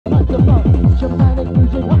the fun. Shamanic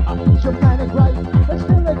music, shamanic right. But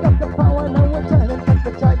still they got the power, now we're turning back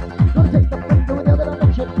the tide. Gonna take the finger with the other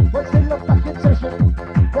dimension. We're still not back in session.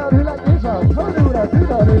 Gotta do like this, I'll do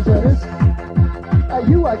the business.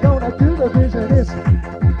 You are gonna do the business.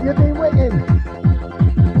 You've been waiting.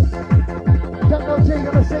 Techno-T,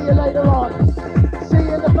 gonna see you later on. See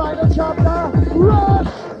you in the final chapter. Rush!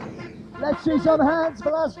 Let's see some hands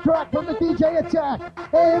for last track from the DJ Attack.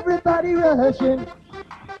 Everybody rushing,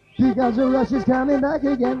 because the rush is coming back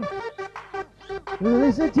again.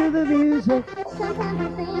 Listen to the music.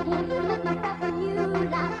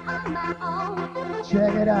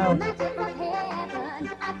 Check it out.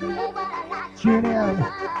 Tune in.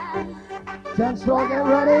 Dance floor, get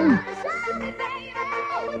ready.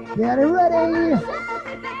 Get it ready.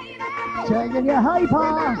 Taking your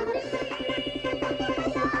hyper.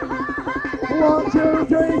 1, 2,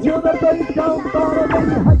 3, to the bass, don't follow me.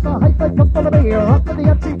 Hyper, come follow me. Up to the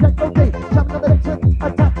MC, Techno-T. Jumping on the next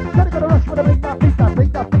attack. Gotta rush with a big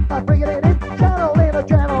beat, bring it in. Channel in a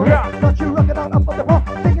channel. Got you rocking on up on the floor.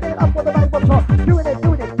 Taking it up with the right one floor.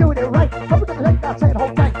 Doing it right. Up to the neck, that's it,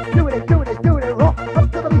 hold tight. Doing it raw.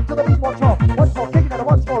 Up to the beat, once more. Once more, taking it,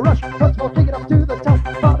 once more, rush. Once more, taking it up to the top.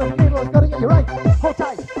 Bottom, middle, gotta get you right. Hold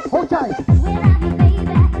tight, hold tight.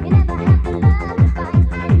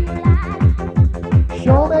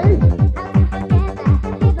 Show me.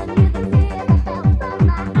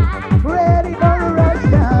 Ready for a rush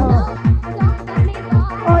now.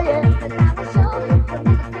 Oh yeah.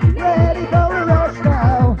 Ready for a rush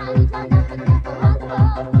now.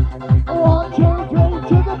 1, 2, 3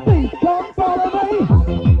 to the beat. Come follow me.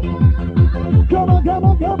 Come on, come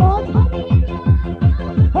on, come on.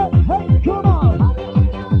 Hey, hey, come on.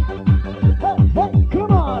 Hey, hey,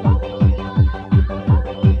 come on.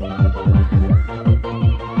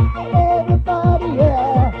 Everybody,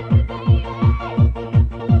 yeah.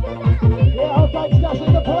 Yeah, hold tight, Stash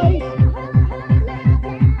in the place.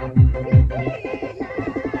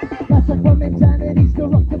 That's a from insanity, still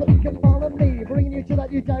rock to the beat, come follow me. Bringing you to that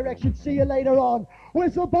new direction, see you later on.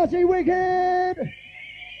 Whistle Buzzy Wicked!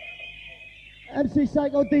 MC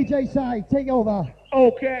Psycho, DJ Side, take over.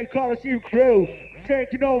 Okay, Colosseum crew,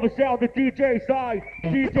 taking over sound the DJ Side.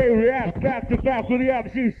 DJ React back to back with the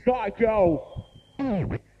MC Psycho.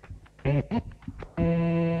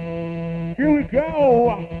 Here we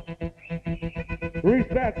go.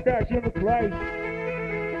 Respect Stash in the place.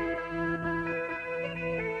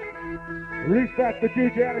 Respect the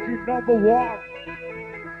DJ Energy #1.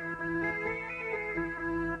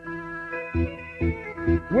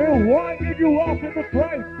 We're winding you up in the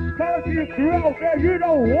place. Colosseum crew out there, you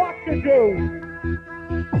know what to do.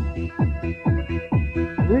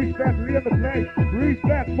 Respect me in the place.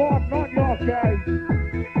 Respect Martin on your case.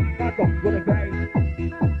 Not the good of days.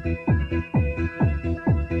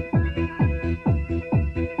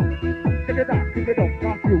 Kick it up,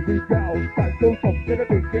 not you, we go. Psycho, some get it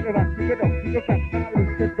up, kick it back, now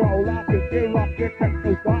it's control. I can get rock, get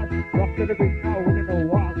techno-time. Rock to the beat, now we're in the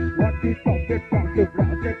wild. One, two, stop, get down, get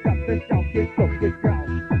round, get up, get down, get up, get down.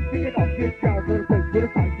 Kick it up, get down, to the place, with a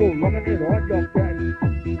psycho, running it on your face.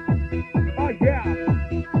 Oh yeah,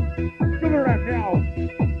 give it right now.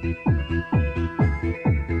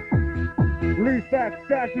 Respect,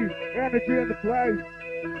 Stashy, energy in the place.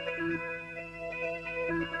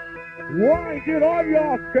 Wind it on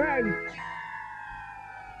your face.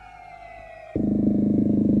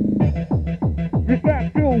 Respect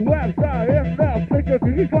to website, in the pictures,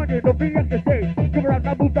 he's on you, don't be at the stage. Give it out,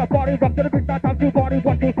 now move that body, rock to the beat, time to party.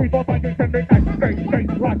 1, 2, 3, 4, 5, 6, 7, 8, 9, straight,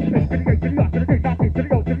 rock, to the gate, to the yacht, to the gate, to the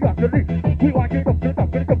go, to the yacht, to the lead. We want it up to the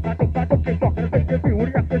top, to the top, to the top, to the top, to the top, to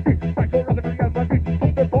the top, to the top, to the top, psycho, rockin' on the outside,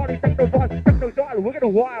 up the party, techno-time, we're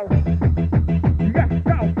getting wild. Yes,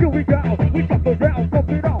 now, here we go, we jump around, pump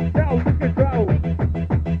it on, now you can go.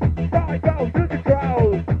 Psycho, to the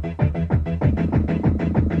crowd.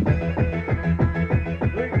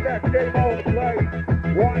 Game on the play.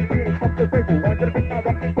 One get up the table, one to the big now,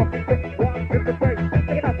 rockin', one to the face.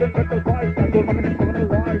 Take it out, then let the rise. I go coming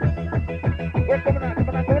alive. We're coming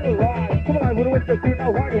alive. Come on, we're with the two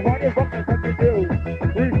now. Why you rockin', what you do?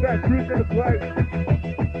 Respect, cruise in the place.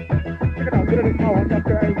 Take it out, get it now on that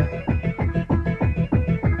day.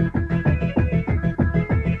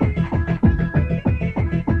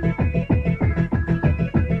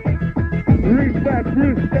 Respect,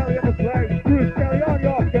 Bruce Kelly in the place. Bruce Kelly on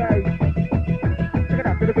your case. Check it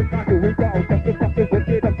out to the big time, here we go. Jump the fucking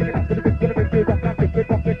wicked up. Check it out to the big, gonna make it up. Not the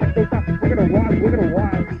big up, the top. We're gonna wild, we're gonna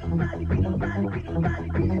wild.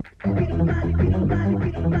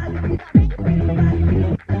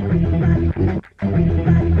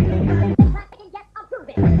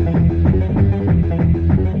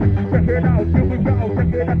 check it out, here we go,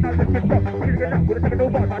 check it out, now let's get up, get it up, we're taking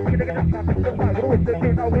over, I'm taking it up, I'm taking it up, we're taking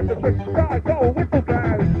it out with the big sky, go with the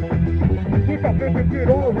guys. We got baby get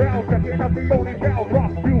all around, check it out, the only down,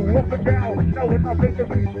 rock you up and down, now we're not making the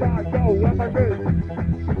sky, go, am I good?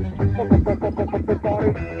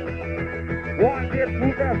 Body. One, get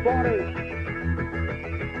move that body.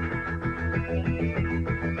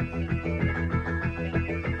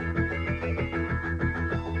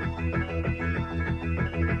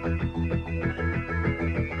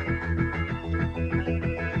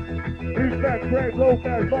 Respect, Greg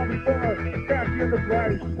Lopez, Bobby Ford, back in the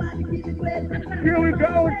place. Here we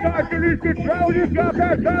go, inside to these control, you got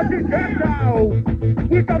that dodgy techno.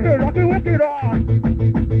 We got the rocky wicked on.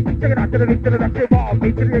 Check it out, check it out, check it out, check it out,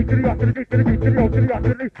 check it out, check it out, check it out, check it out, check it out,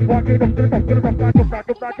 check it out, walk it up, check it up, check it up, back up, back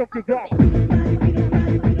up, back up, check it up.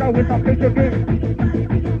 Now we're not taking it.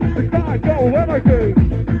 The guy, go, where am I going?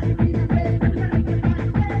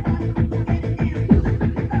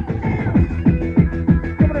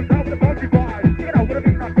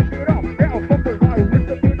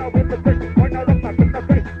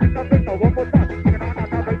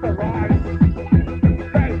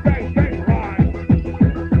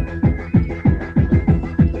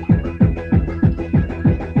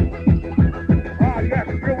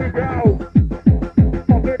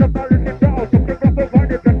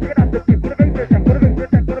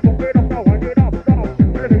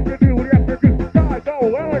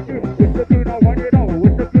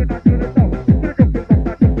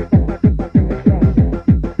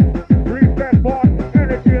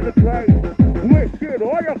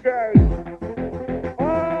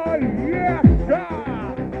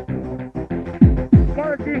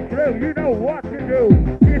 You know what to do.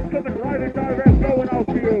 It's coming right in direct, going out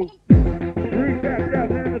to you. Reset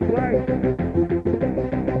down in the place.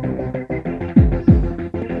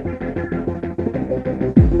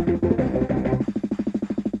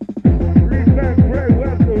 Reset, Gray,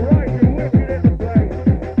 left to right, you're wicked in the place.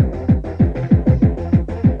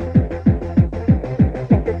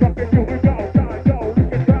 Fucking, here we go, time, go,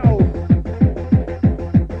 look at go.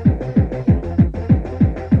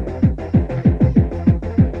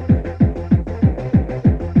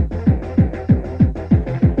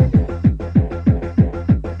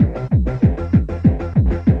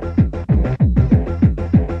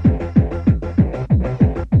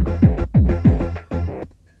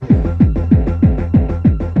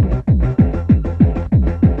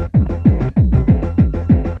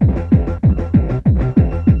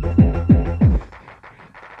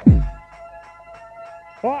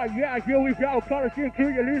 Oh yeah, here we go, Colosseum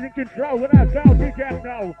crew, you're losing control with that sound, DJ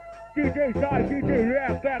now. DJ side, DJ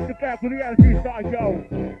rap, back to back with the MC side, go.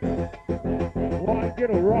 One,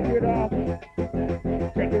 get a rock it up.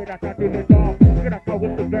 Check it out, do this off. Get out, go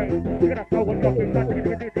with the bass. Get out, go with the bass.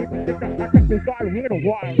 I take the side, hit a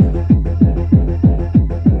while.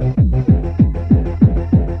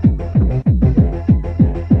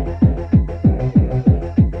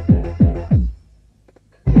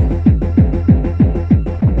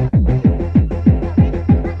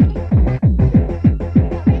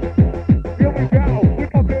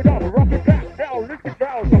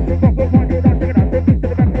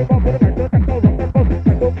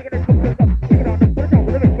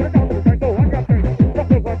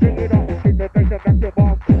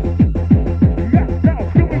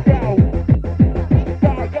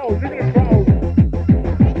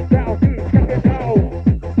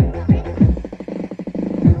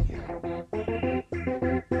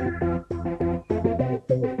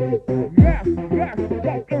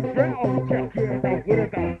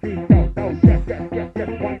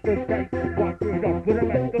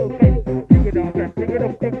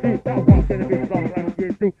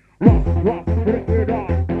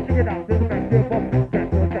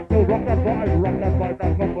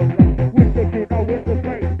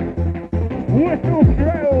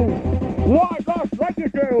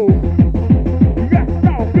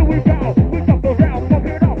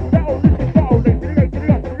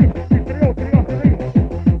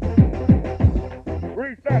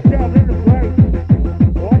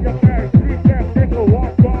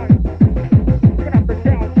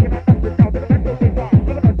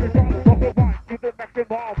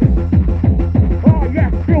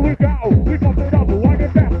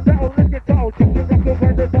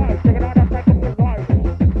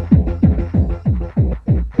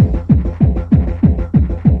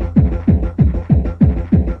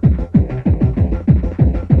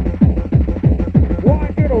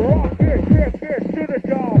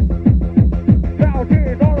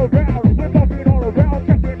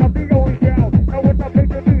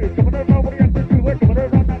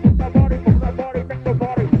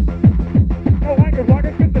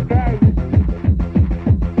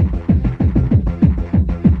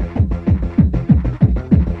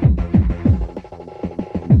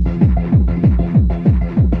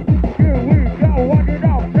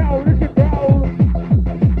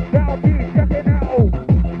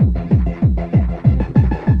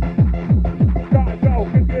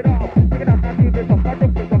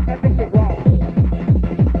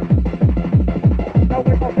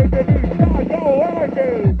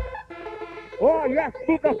 Oh yes,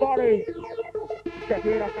 move the body. Check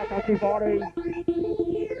it out, that's the body.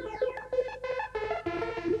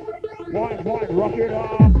 One, rock it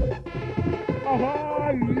up.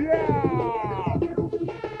 Yeah.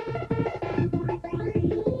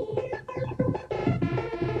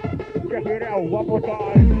 Check it out one more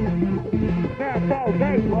time. That's all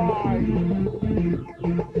they ride.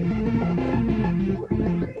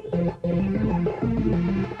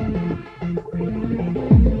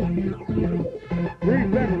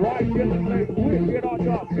 Reset right in the place. Wicked on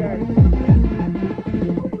your day.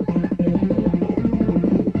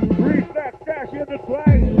 Reset dash in the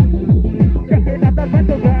place. Check it out the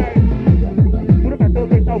mental day. Put a mental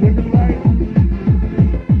day now in the place.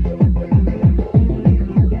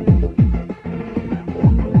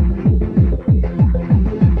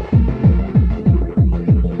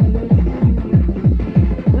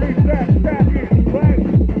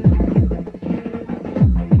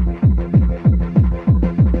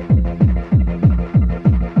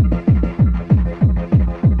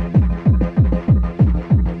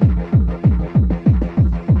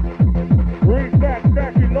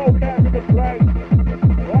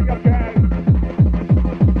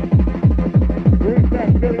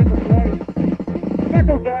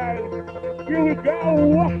 Here we go.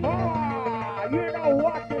 You know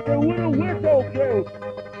what to do with a whistle crew.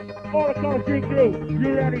 All the Colosseum crew, you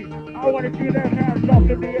ready? I want to see them hands up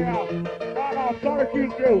in the air. All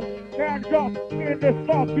Colosseum crew, hands up in the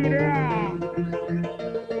fucking air.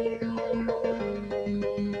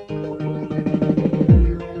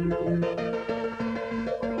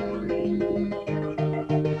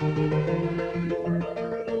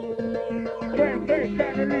 Bang,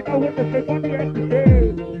 standing no witnesses on the entity.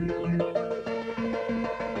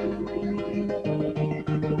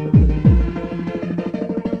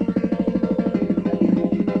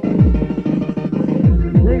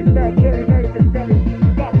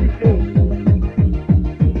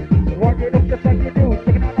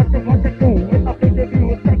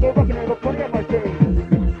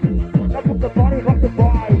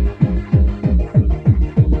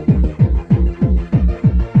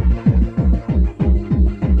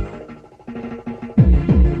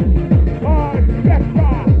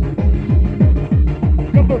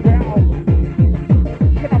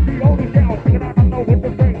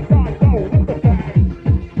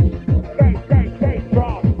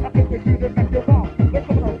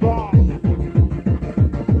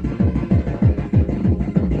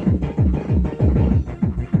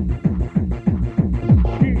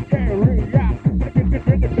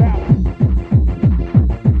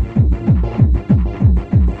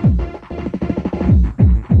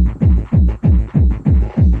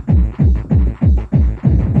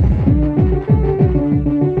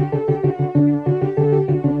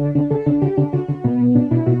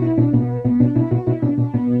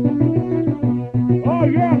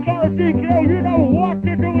 You know what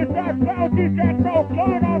to do with that bounty techno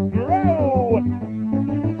gonna throw.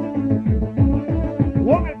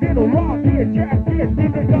 One did a rock here, jack here,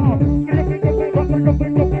 give it up.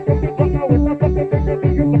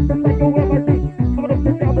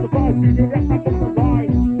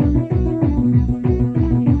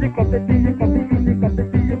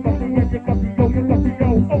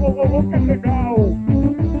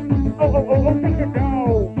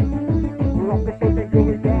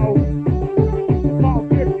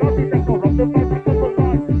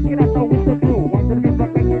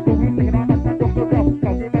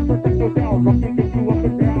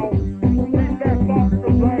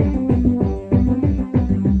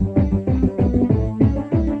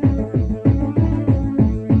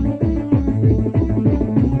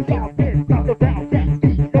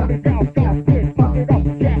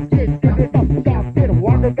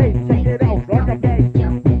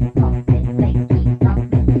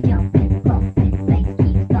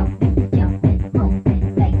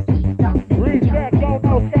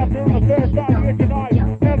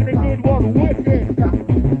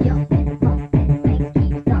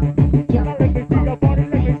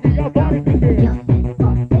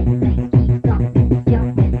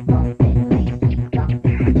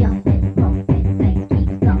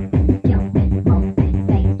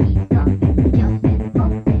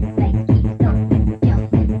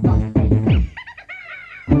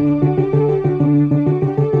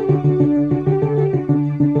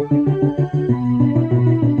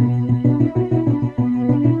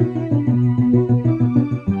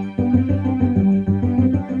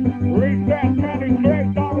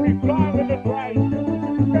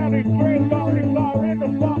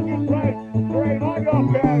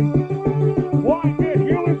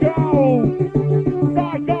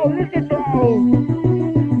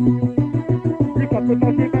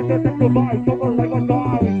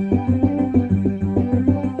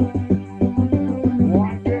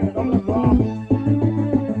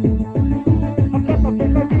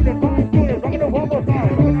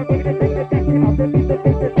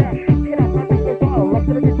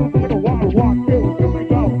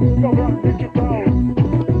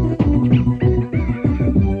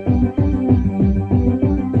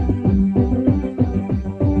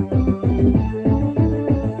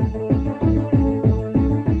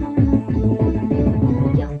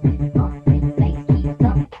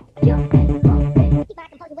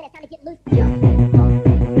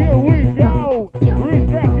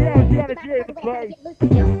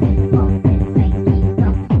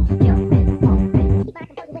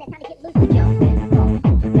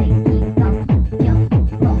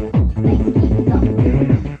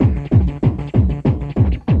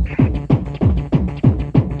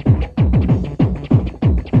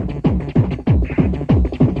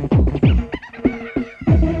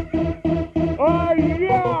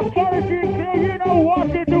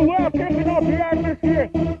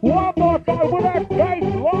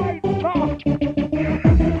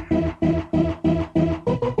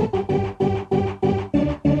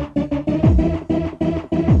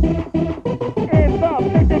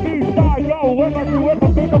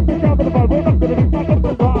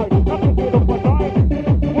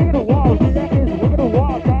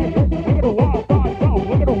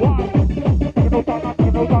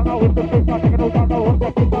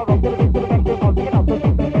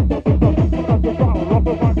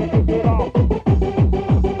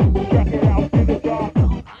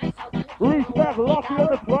 back, lucky in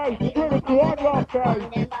the place. Critical on your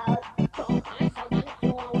face.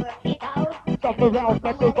 Jump around,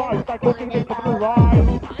 set the vibe, cycle thing they come alive.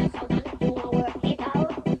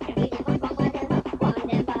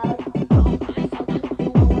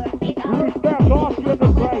 Respect, lucky in the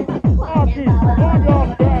place. Lucky on your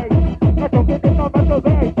face. Metal, get it on metal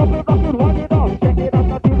day. Something rockin', wind it up. Check it out,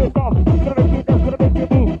 now do the stuff. Gonna make you dance, gonna make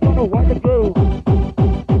you move. Gonna wind it through.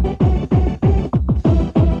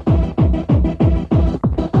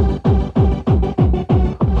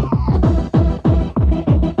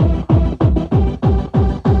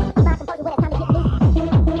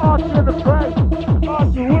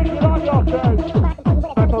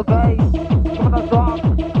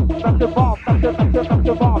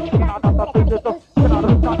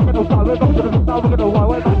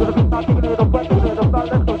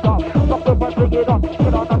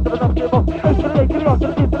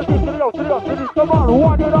 Come on,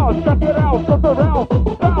 wind it out, check it out, flip around,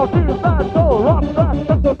 down to the back, go, rock back,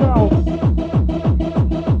 check it out.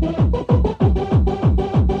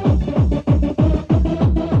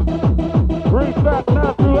 Respect,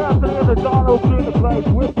 Matthew Anthony and the Donald in the place,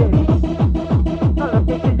 wicked. Not a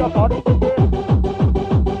big thing up on it again.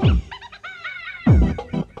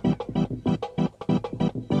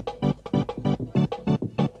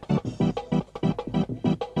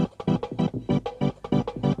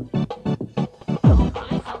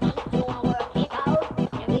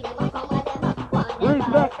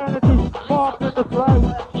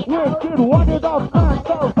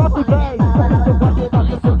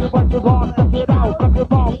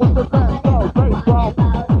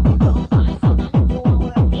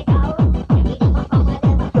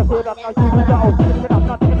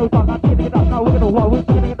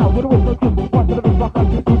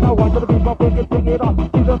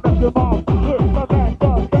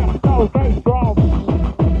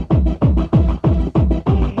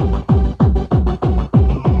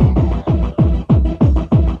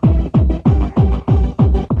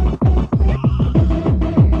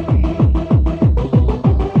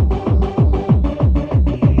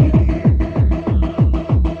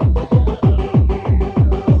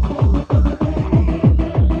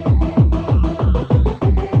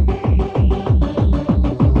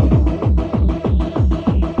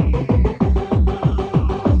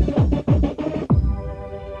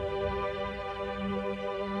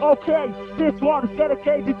 Okay, this one is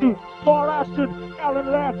dedicated to Paul Ashton,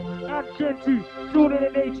 Alan Lack, and Kenji. Tune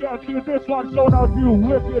in HMQ. This one's going out to you,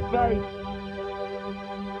 wicked bass.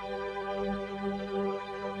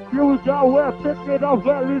 Here we go, we're picking it up,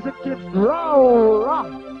 ladies and kids. Roll up.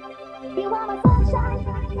 You are my sunshine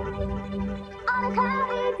on a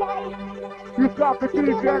cloudy day. You got the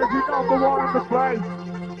DJ energy number one in the place.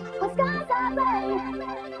 When skies are gray,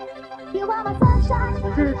 you are my sunshine.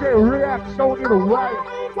 DJ React, showing it away.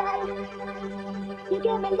 You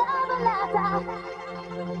give me love and laughter.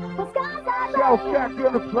 When skies are gray, Self-check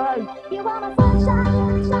in the place. you are my sunshine,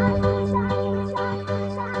 shine, shine, shine,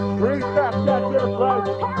 shine. Reset, check in the place.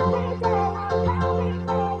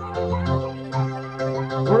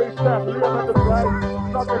 Reset, live in the place.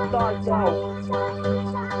 Southern side go.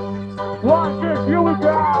 One, two, here we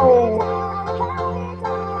go.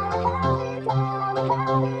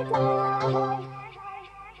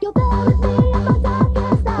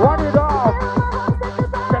 Run it off.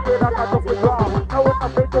 Check it out, I took it off. Now it's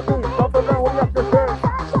not big to me. Something that we have to say.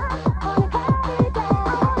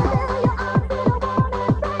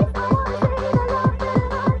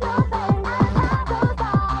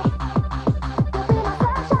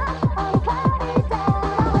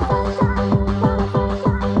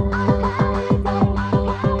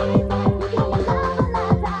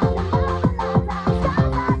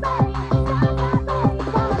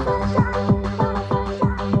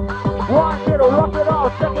 Rock it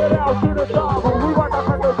out, check it out, to the top. We want to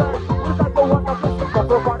make the best. We got the one that makes it.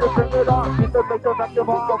 Somebody bring it on. Keep the make the vacuum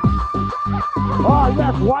off. Oh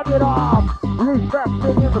yes, wind it off. Respect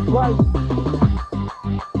in the place.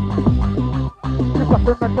 You got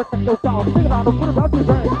to make the techno-sound. Sing it on the foot about your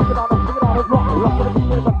day. Sing it on the rock. Rock it up,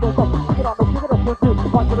 sing it up, sing it on the sing it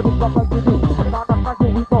up, watch it up, rock like you do. Sing it on the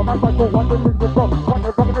cycle, we go. That's like the one that is the drum. When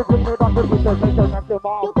you're rocking it, bring it on the beat. Make the vacuum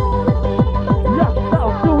off. Yes, now,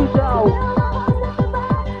 here we go.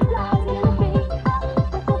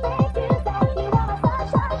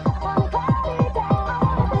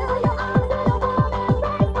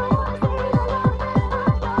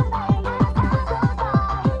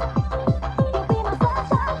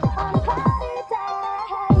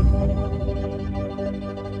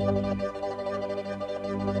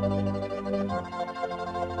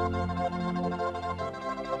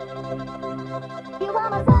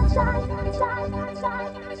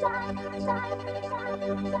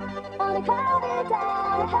 On a cloudy day,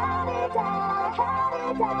 cloudy day, cloudy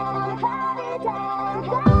day, cloudy day.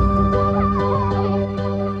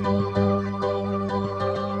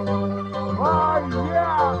 Oh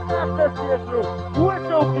yeah, that's the issue.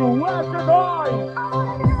 Whistle to west and I. I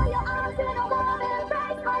wanna feel your arms in a warm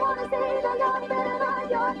embrace. I wanna see the love written on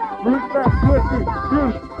your face. Respect, Twisty,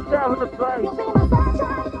 Bruce, down in the place. You'll be my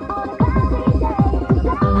sunshine on a cloudy day.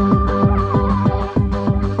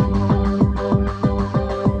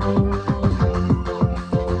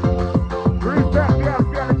 Respect, yeah,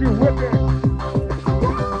 energy whipping.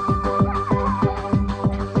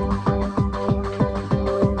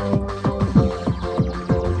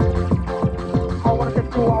 I wanna get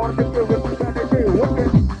through with the energy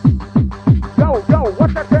whipping. Yo,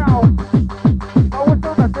 what's that down? I was so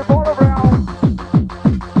that all around.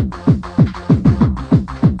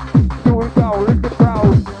 Here we go, let's get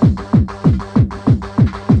proud.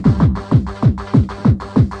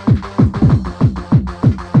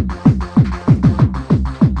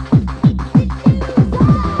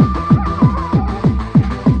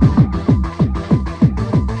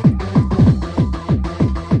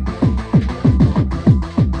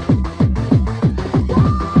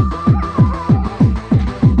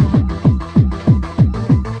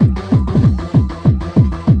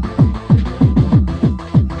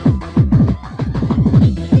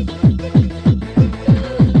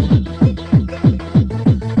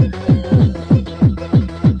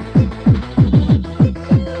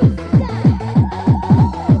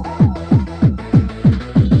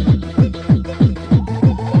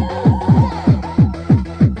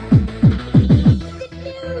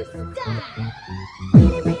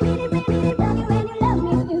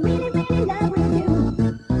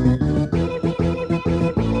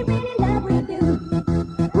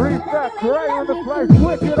 Respect, right in the place,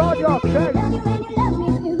 wicked on your face.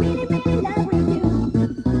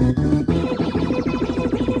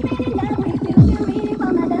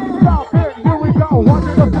 Stop it, here we go. Watch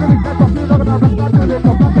it up, here we go. We're gonna do this.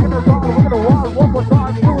 I'm not taking it wrong. We're gonna wild one more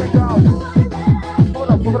time. Here we go. Hold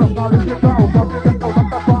up, now let's get down. Drop it, drop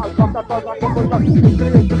that ball, drop that ball, drop that ball.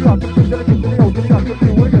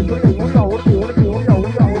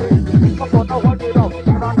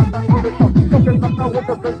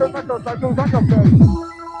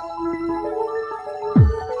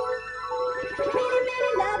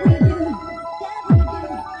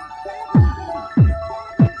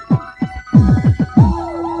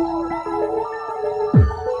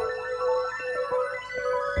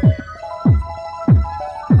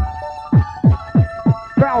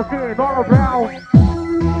 Bouncing all around.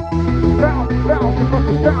 Bounce, from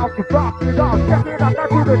the sound to rock it up. Check it out, now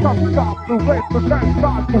do the top, stop the way for that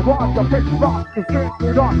start to watch the pitch rock to shake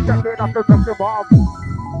it up. Check it out, the bomb.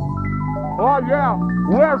 Oh yeah,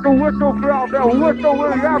 where's the whistle from? The whistle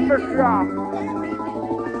will have the shot.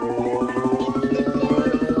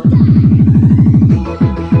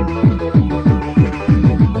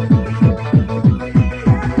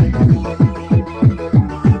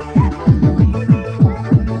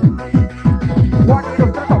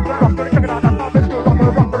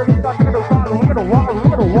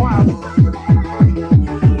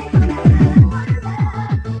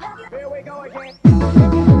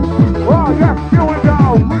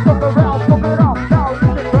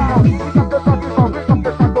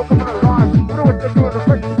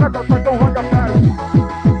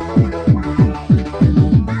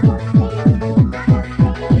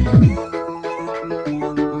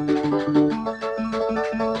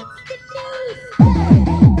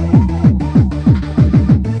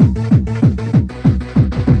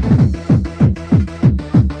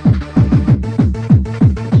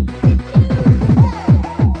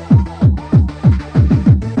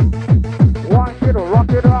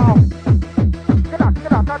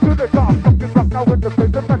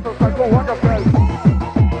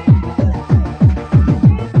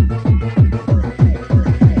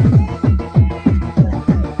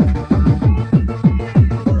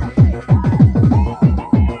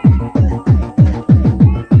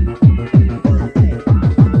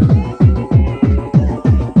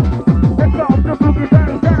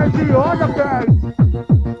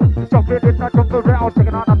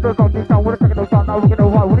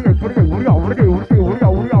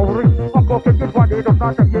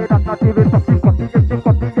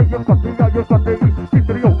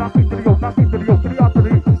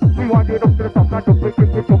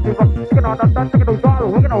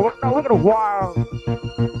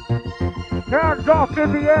 Hands up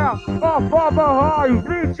in the air, up high,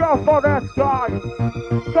 reach up for that sky.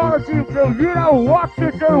 Gonna see you know what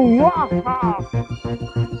to do,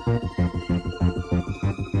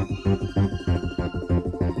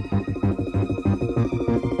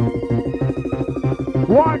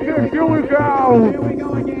 Watch it, here we go. Here we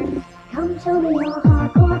go again. Come show me your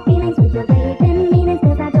hardcore feelings with your raving meanings,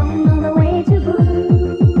 'cause I don't know the way to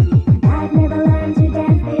groove. I've never learned to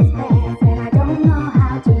dance this fast, and I don't know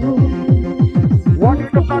how to move. Watch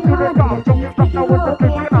it, come down to the top. Don't you stop now with the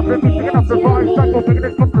picking up the vibe. Cycle, picking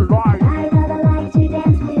it from the line. I'd rather like to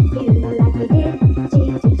dance with you like we did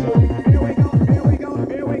cheek to cheek. Here we go, here we go,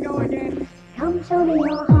 here we go again. Come show me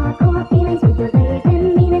your hardcore feelings with your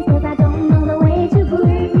raving meanings, 'cause I don't know the way to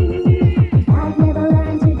groove. I've never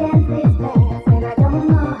learned to dance this fast, and I don't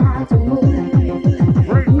know how to move.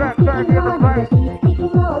 Bring back, back in the back.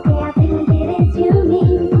 Speaking okay, I think it is you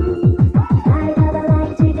mean. I'd rather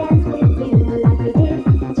like to dance with you like we did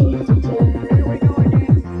cheek to cheek. Here we go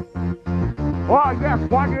again. Oh yes,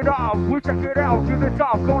 wind it off. We check it out to the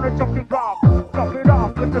top. Gonna jump it off. Jump it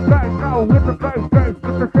off with the bass now. With the bass, with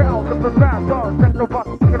the sound, with the bass on. Techno-T,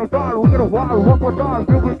 we're gonna die, we're gonna wild. One more time,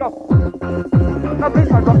 here we go. Now this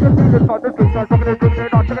time, I'm just doing this on the street. I'm gonna do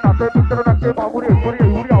it on, check it out. They're just gonna say, "Mom, what are you,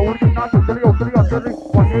 not to tell you,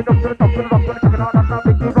 Wind it up to the top, put it up, check it out. That's not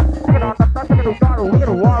big deal. Check it out, that's not checking it out. We're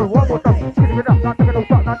gonna wild. One more time. Check it out, not checking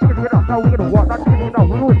it out. Not checking it out. Now we're gonna wild. Not checking it out.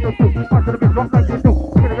 We're doing it too. I'm gonna be drunk like you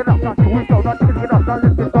do. Check it out, not checking it out. Not checking it out. Now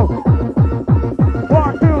let's get go.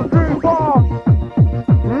 1, 2, 3, 4.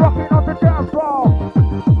 Rocking on the dance floor.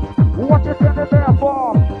 Watch it in the dance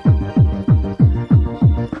floor.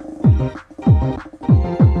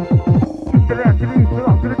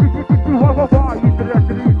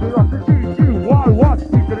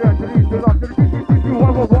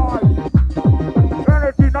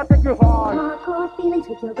 Energy, nothing too hard. Hardcore feelings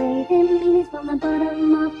with your raving meanings from the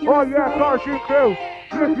bottom of your Oh yeah, cause you do.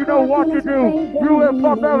 If you know what to do, you will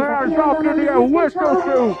pop them hands up in the air with those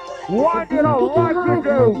two. Wind it up like you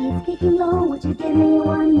do. Kicking low, would you give me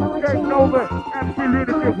one more Take chance? over, MC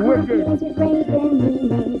Lunatic Wicked. Feelings with raving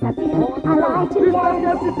meanings, I feel I like to This dance. one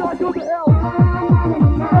has to start to the L. Na, na,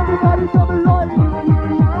 na, na, Everybody tell me na, right. na, na,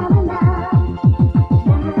 na, na, na.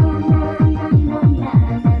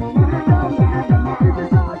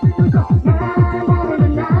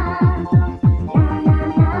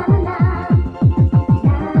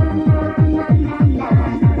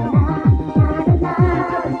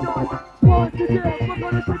 Once again, we're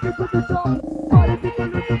gonna take it to the top. Body people,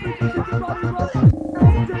 listen, make it, get your body right.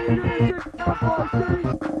 MC Lunatic, FRC.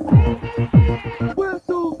 We're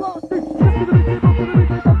so nasty. Let's get the beat, up to the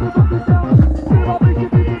beat, up to the down. Get my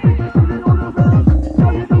beat, get it all around.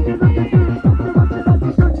 Now you know you look at you. The rest of that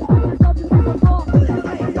you should. This is not to keep us off.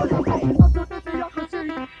 Up to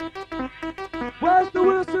mediocrity. Where's the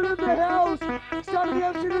Wilson in the house? Starting the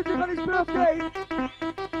MC Lunatic on his birthday.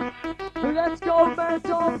 Let's go, man,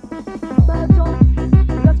 Tom. Man, Tom.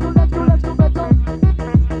 Let's go, let's go, let's go, man, Tom.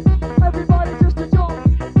 Everybody just a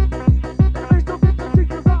jump. And please don't get the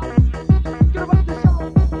ticket out. Get about the show.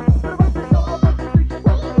 Get about the show. I'll make the ticket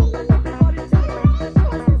out. Everybody take it.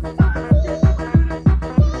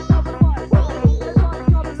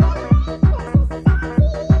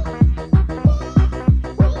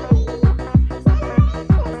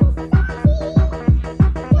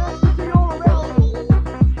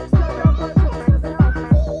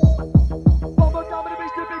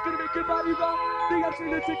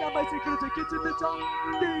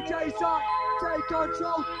 DJ Son, take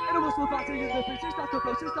control. And a whistle batting in the pitch. It's not to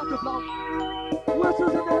blow, it's not to blow.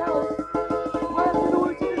 Whistles in the house. Where's the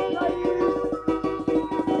noise in this place?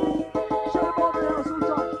 Shut up on the house all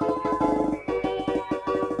time.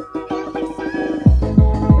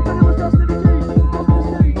 If anyone's lost any keys, come to the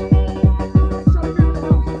stage. Shut up in the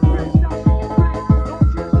house. Rich, Nash, Rick,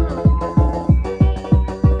 don't you do.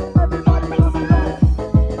 Everybody coming right.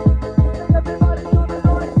 Everybody coming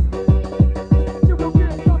right. You will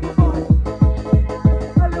get satisfied.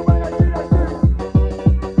 Anyway, I do that too.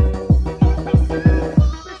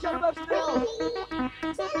 Big shout out to the house.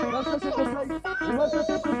 That's a simple place. That's a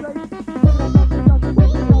simple place. Nothing, nothing,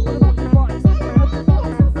 nothing, nothing, nothing, right.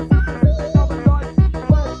 Everybody coming right.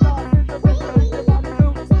 Where's that in the winter? Everybody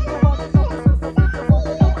move. Nobody stopping us.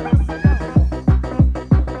 Everybody coming out.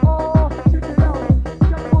 Oh, check it out.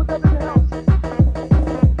 Check all them in the house.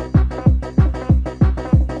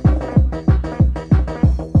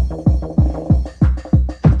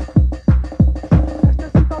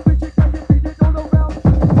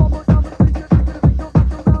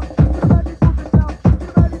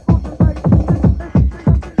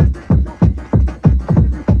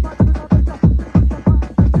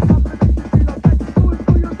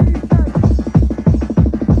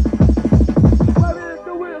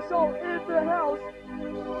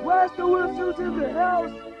 Where's the whistles in the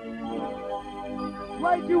house?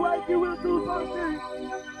 Wakey, wakey, whistle party.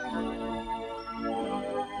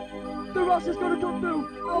 The rush is gonna come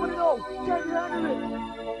through. I wanna know, can you handle it?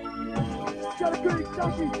 Gotta creep,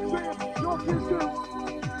 Sashi, Graham, your kids too.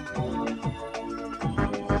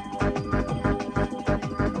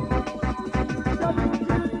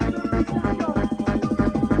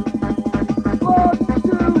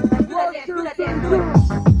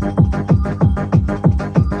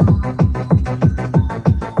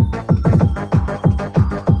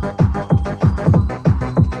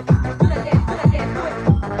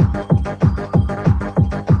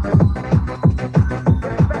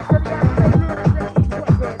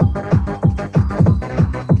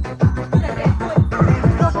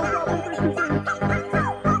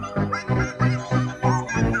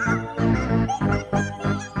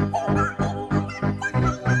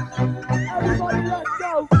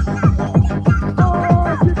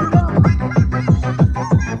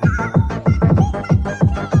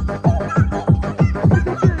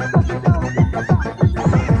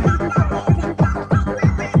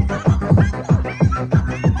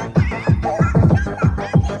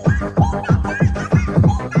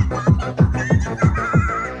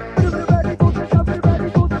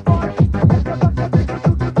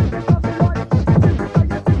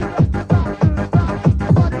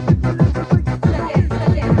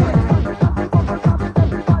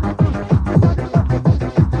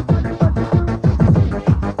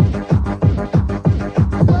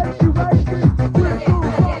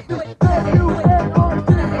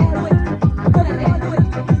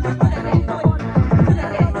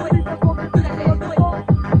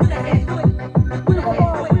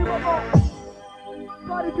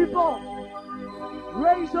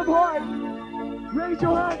 Raise them high. Raise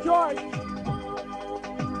your hands high.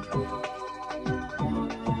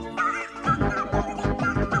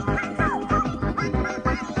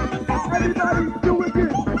 Everybody do it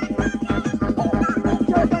good.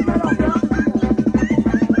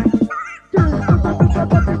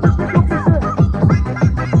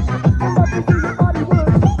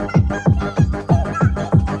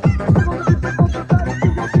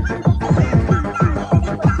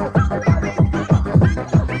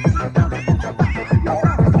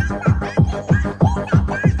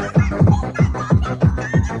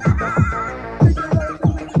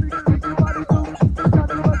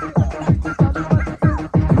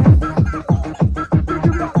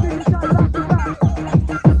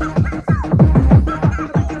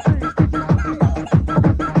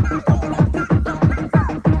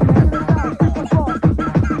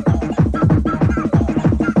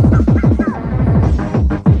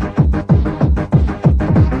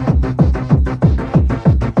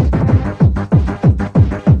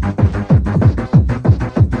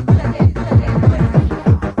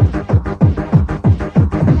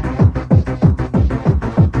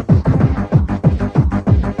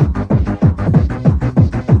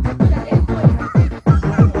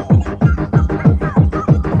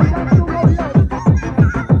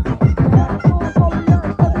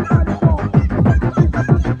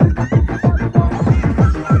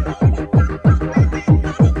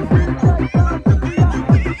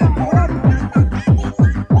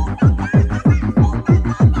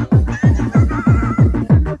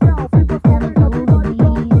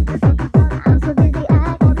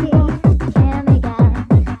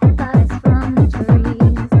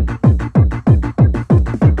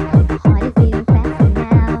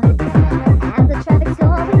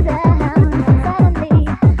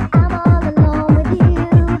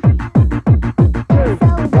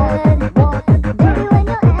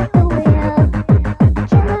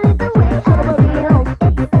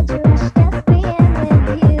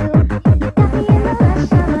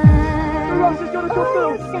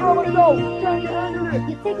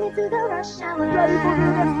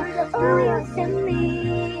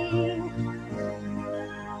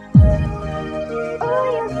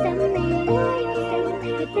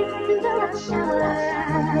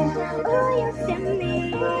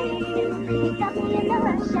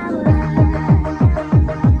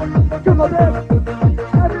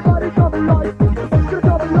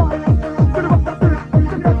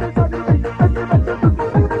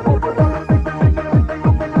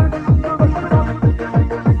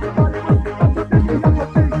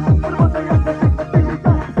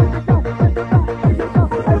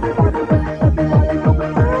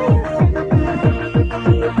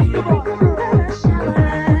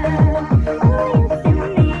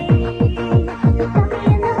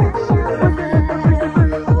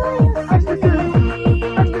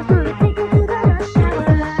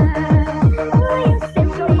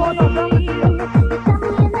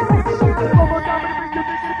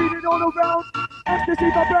 Ecstasy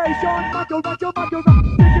vibration, macho, macho, macho,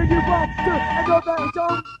 macho, to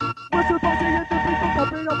innovation. We're supposed to hit the people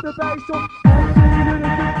pumping up the bass. So everything you do,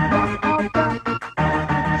 that's out there.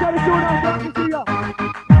 Shout it soon, I'm ready to you.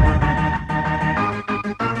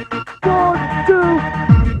 1, 2.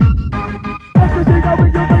 Everything that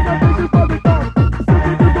we do, bring up this is for the done.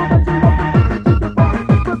 Singing to the mention of the bitches to the bar.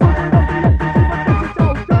 We're putting up the ecstasy, but this is so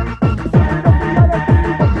good. Singing up the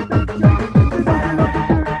LSD, what you think, Jake? It's nothing up to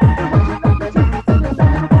do. And what you like to check. Sing it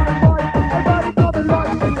down to the bottom line. Everybody come and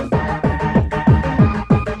line.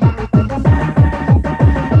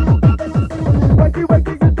 Wakey,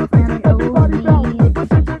 wakey, in the beat, everybody bounce. We're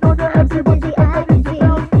sitting on the MC, what you think that is the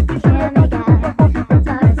bounce. Singing up the beat, but what you think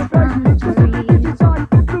that is the bass. Just in the bitches side,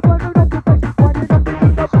 the running up the bass. Winding up the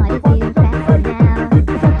beat, up the beat, winding up the bass. The beat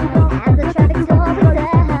is up and down. As the traffic's slowing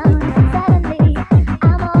down, suddenly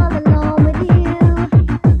I'm all alone with you.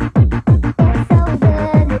 It's so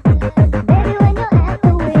good, baby, when you're at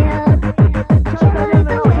the wheel. Can't believe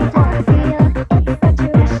the way I feel. It's such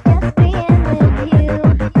a rush just being with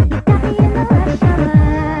you. You got me in the rush hour.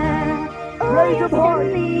 Oh, Raise you them high.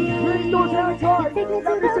 send me. Raise those hands high. Take me to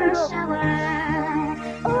Let me the see rush them. hour.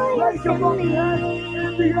 Oh, you Raise your send fucking me. hands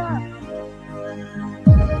in the air.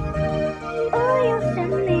 Oh, you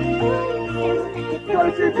send me.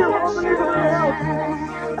 Gotta keep you unbelievably held.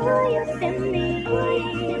 Oh, you send me.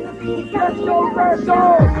 Let's go, let's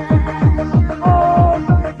go. Oh,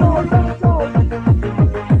 let's go, let's go.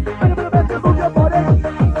 Better move your body.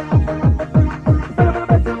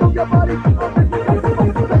 Better move your body.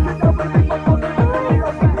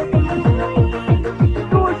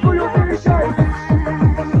 Do it for your DJ.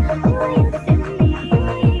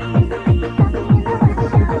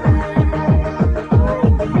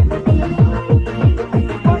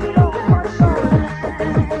 Find it out, find it out.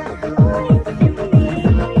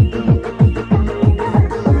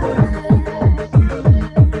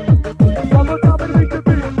 Double, double, make the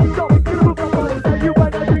beat. Go, get a move your body. Say you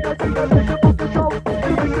right, I think I take a move control.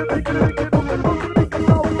 You make it, make it, make it, move it, move it, make it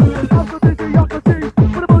go. I'm so dizzy, I'm so deep.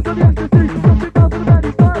 Put a move to the ecstasy. Drop it down to the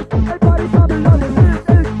baddie side. Everybody coming on it.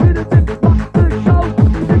 This is the rock big show.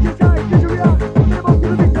 Take your time, get your react. Put a move to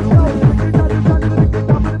the beat, let's go. It's time to the beat,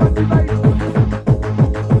 stop with the messy bass.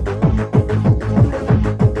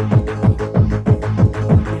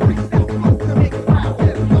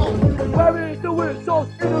 Where is the whistle?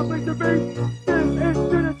 Innovate the beat. This is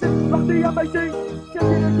Trinity, rock the amazing.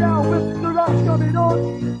 Taking it down with the rush coming on.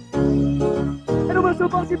 And the whistle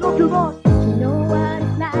must keep looking on. You know what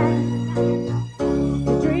it's like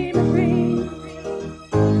to dream a dream.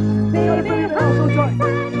 Gotta bring it out, so tight.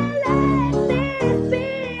 Let this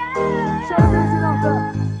be Shout it dancing out there.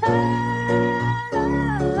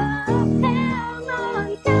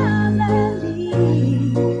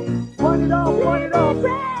 Wind it out, wind it out.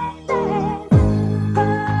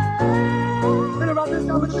 Been around this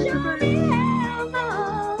time with the beat to beat.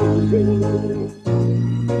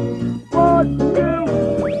 1, 2.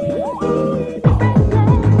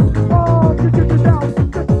 Oh, get it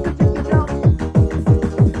down, get it down.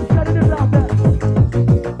 Shout it out there.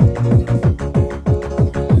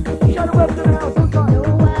 Shout it up to the house, so tight.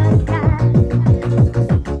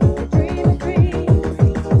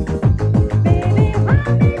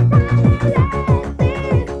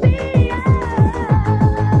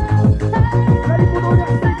 Ready for the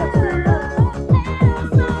next big experience.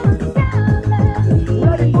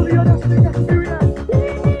 Ready for the next big experience.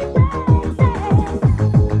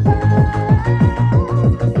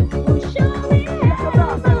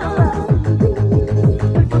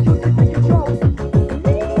 Take control.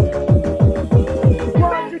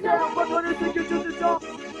 Wind it down, we're gonna take it to the top.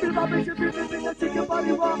 Feel my vision, feel the thing that take your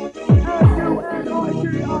body rock.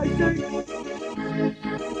 S-U-N-I-T-I-T.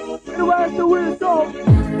 And where's the whistle?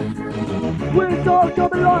 Whistle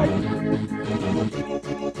coming live.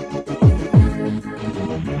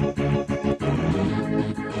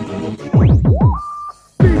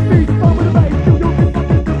 Beat, beat, on with the bass. You do this,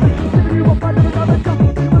 fucking do this. Giving you a fight, never gonna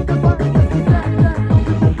jump. You must go back, stand, stand, stand. Don't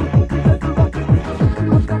be simple, you said to rock it.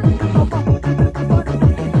 You must not be so far. You said to fight it.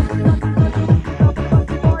 You said to not be ready. You said to not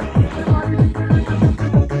be fight. Everybody be clear, you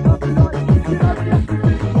said to not be right. You know the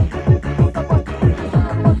ecstasy. You said to do the fight. You said to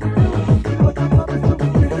know what to do. You know what I'm coming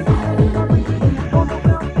to. You said to know what I'm coming to. Don't know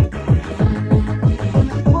now.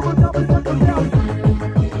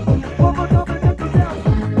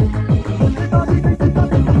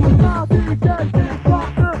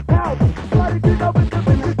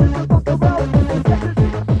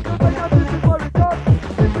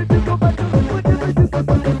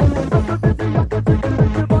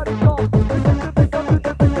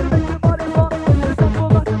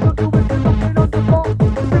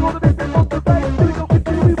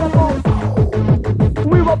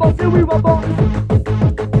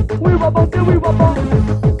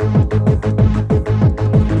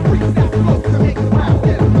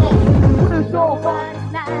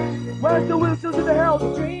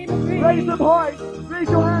 house. Raise them high. Raise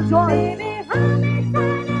your hands high.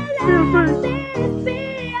 Music.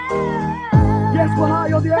 Yes, we're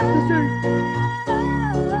high on the ecstasy.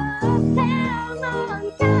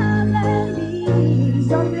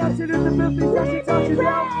 Sound the acid in the filthy classic touches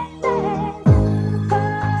down.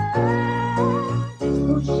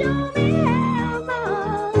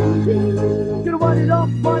 Gonna wind it up,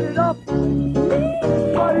 wind it up.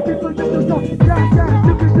 Party people, just do stuff. Yeah, yeah,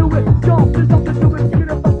 you can do it. Jump, there's nothing to it. Get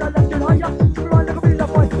up, that left and higher. You're right, like a real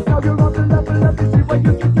boy. Now you're on the level, let me see what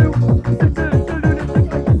you can do.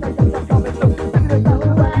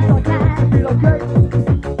 Feel okay?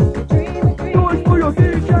 Noise for your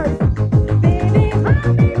DJ.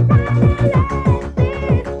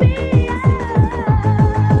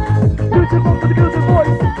 Beautiful for the music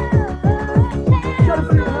voice. Shut up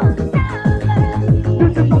for your house.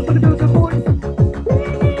 Beautiful for the music voice.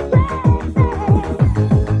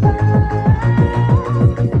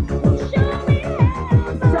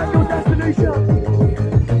 Set your destination.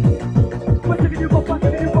 We're taking you up, I'm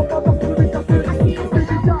taking you up, I'm up to the beat, I'm doing it.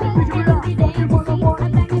 Baby, time, baby, relax, walking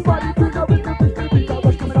one-on-one. Body to the beat, the beat,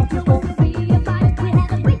 what's coming out your phone?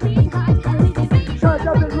 Turn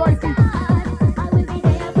up the righty.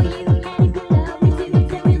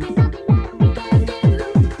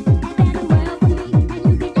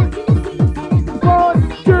 One,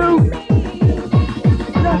 two.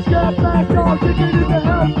 Let's get back down, take it in the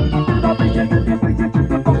house. Get up and get it, get it,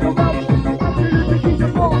 the fuck around. Absolutely keep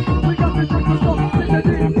it wrong. We got this like a song. Take it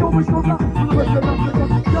in, go and go back. The rest of us,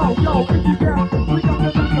 yo, yo, if you can. We got the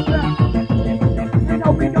back of that. And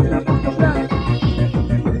now we got the back of that.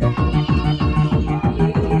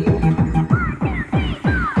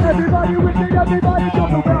 Everybody with it, everybody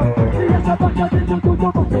jump around. See us up, I got it, go, go,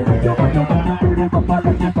 go, go. Yo, yo, yo, get it up, I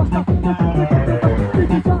like it, bust up.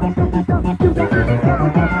 Take it down, stop it down. You got it,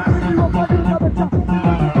 down, down. Take you up, I do another jump.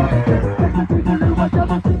 Take it to the new, I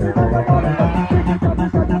never see it, I want it. Take it down,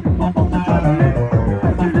 it's got to be pop off the traveling.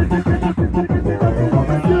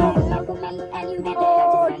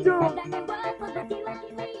 Oh, do.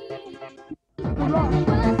 The rock,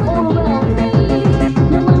 all around.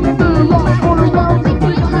 The rock, all around.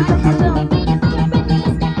 We got the back of that.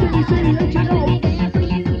 City, city, H&O.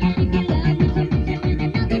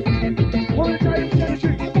 One day,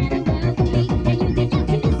 station.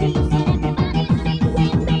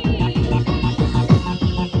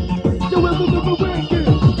 So we're wicked.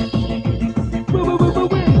 We're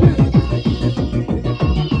wicked.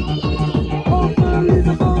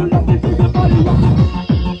 Unbelievable, let me see the body rock.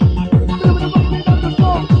 Feel the rocking on the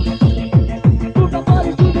floor. Move the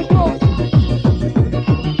body to the floor.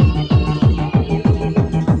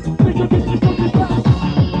 Make your business something fast.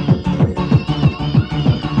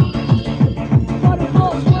 Body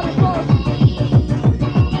floor, body floor.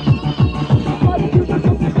 Body to the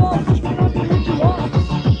something floor. Just want to hit you hard.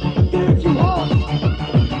 Hit you hard.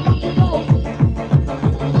 Rock and roll.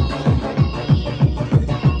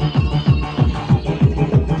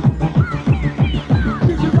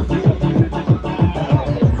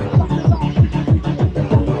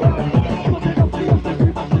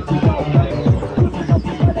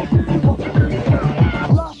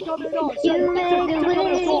 You made a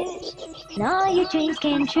wish, and all your dreams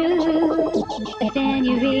came true. But then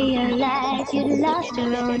you realized you lost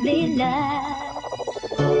your only love.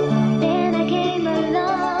 Then I came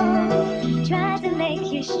along, tried to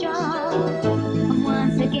make you strong. And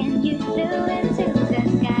once again you flew into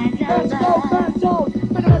the skies Let's go above. back down.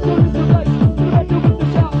 Better not do this tonight. Better not do with the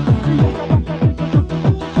shout.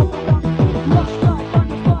 Rush back, on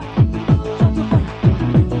the spot. Shut your back.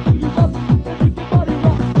 You up. Keep your body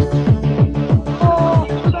rock. Oh,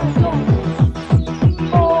 the best song.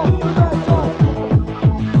 Oh, the best song.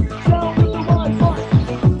 Sound with the right voice.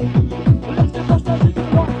 Let's get lost as we go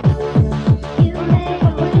along. You made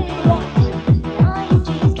a wish, and all your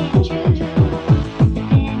dreams came true. But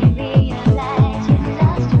then you realized you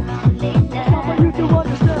lost your only For love. you to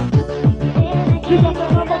understand. Then I You came got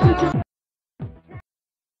that number, did you? along.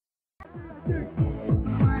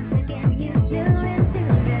 Once again you flew into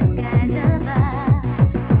the skies above.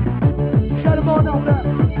 Shout 'em all out there.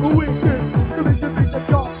 Who is this? The big that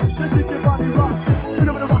got. Let's get your body rock. You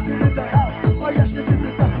know what I'm rocking in the house. Oh yes, this is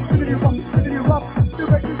that. Look at you rock. Look at you rock. The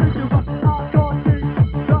way you make you rock. I can't see.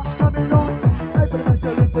 Rock coming on. Hey, but I'm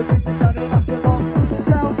still in the beat. You gotta rock it on.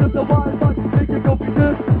 Sound of the wild one. Make it go be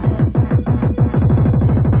good.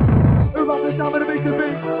 Around the time of the beat to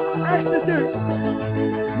beat. Ecstasy.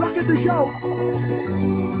 Rocking the show.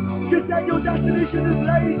 Just that your destination is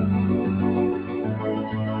late.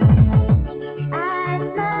 Eyes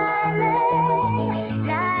smiling,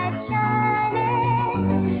 light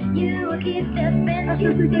shining. You keep the That's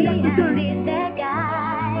everything I can do.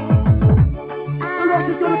 The rock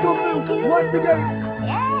is gonna come through once again.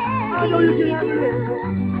 I know you can handle it.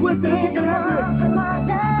 Listen, you can handle it.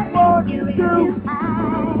 1,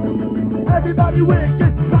 2. Everybody with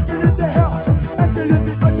this rockin' in the house. Excellent,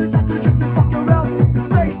 just fuck around.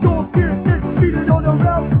 Stay so fierce, this beat it on the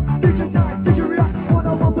round. Take your time, take your react. When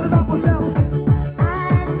I want to knock one down.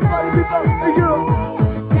 Everybody, people, hey you.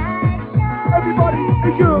 Everybody,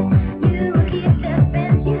 hey you.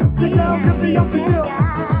 Sit down, give me up the hill.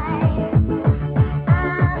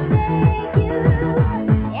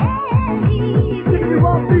 Taking you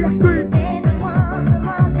off the extreme.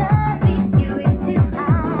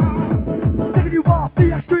 Taking you off the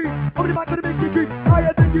extreme. Over the mic gonna make you dream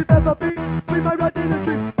higher than you've ever been. We might ride in the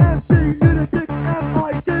street. MC, lunatic,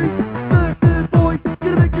 MIT. Listen, boys,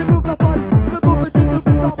 gonna make you move like body. Gonna move it to the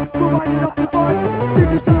top. We're riding up the bike.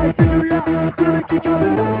 Take your time, take your react. Gonna make you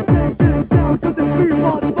coming down. Take this down to the 3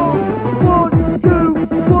 1 4. 1, 2,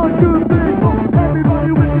 1, 2, 3, 4.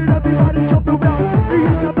 Everybody with it, everybody jump around. We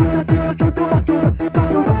have to back that thing, jump to back around.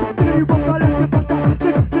 Back around. Then you walk right in the back down.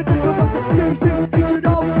 Take it off. Take it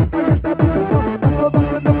off. I guess that was the song. That's all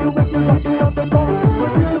back and up to make you watch it on the ball.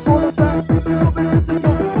 When you support us back, we come in with the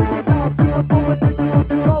song. Bring it down to the floor and take it off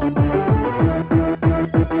the road.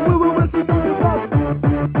 We will whistle down the road.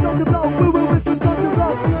 Down the road, we will whistle down the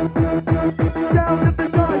road. Down if the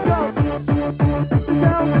guy goes.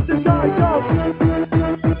 Down if the guy goes.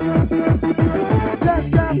 Let's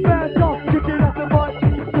get back up, kick it off the mic.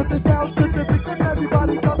 Strip it down, strip it big, and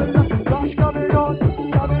everybody coming up. Rush coming on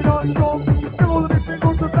strong. Fill all the big things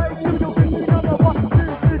on the bass. Here we go, this is another one. This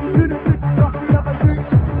is lunatic, rock me up my dreams.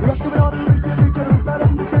 Rush coming on the beat, we can better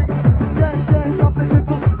sing. Dance, up the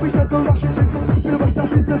tempo. We said the rush is simple. You know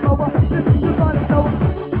that is the power. This is the final hour.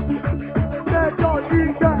 Stand on,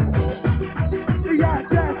 eat that. Yeah,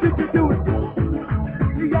 you can do it.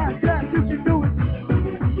 Yeah, you can do it.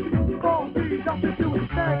 All these up to do it.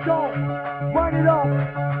 Stand on, wind it up.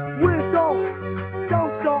 We're on.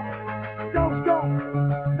 Don't stop.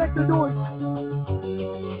 Make the noise.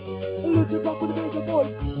 Listen up with the major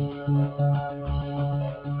voice.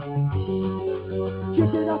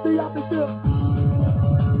 Kicking out the atmosphere.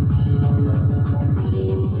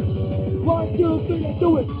 1, 2, 3, let's do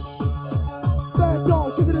it. Stand on,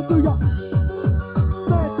 take it into ya.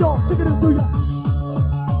 Stand on, take it into ya.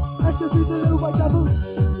 Ecstasy, the little white taboo.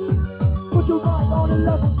 Put your mind on the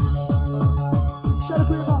level. Shut up,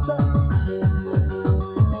 your mouth, man.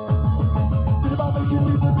 Think about making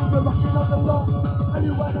me the river rocking on the floor.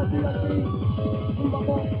 Anyone at the DSP. Move up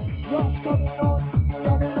on. Rush coming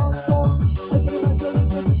on strong. Let's get it back to the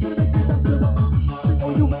gonna make you back to the. Think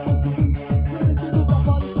all you want to be. Gonna make you move that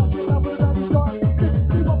body back in love with any joy.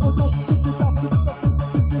 See what was up, kick it up, kick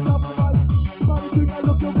it up the mic. Body to that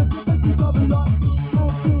look, you'll make you come alive.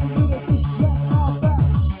 And feel to the beat, yeah, how fast.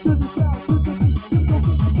 To the sound, to the beat, you go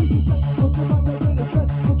get the beat, you say. Put your mind back in the dress,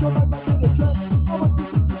 put your mind back in the dress. I want to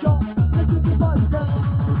see the job, let's get your body down.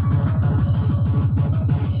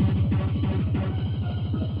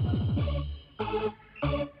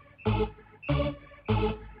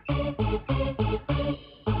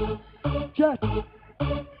 Check.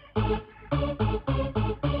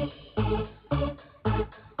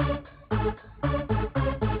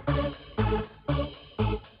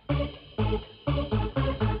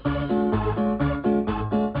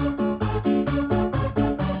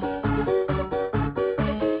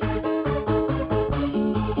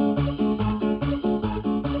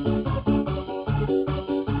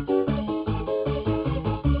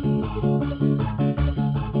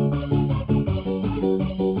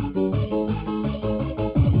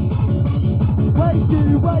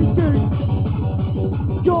 Waiting.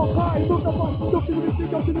 You're high, move the mic. Go to the mix,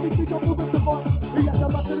 go to the mix, go move with the mic. We got the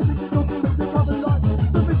back to the mix, go to the mix, come alive.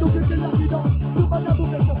 The mix, go get the lucky dog. Do my double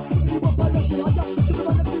measure. You want my lucky, I got to the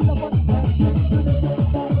lucky feel of one. Let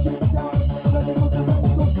it go to the right,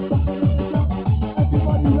 go back to the down.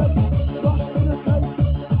 Everybody ready, rush in the place.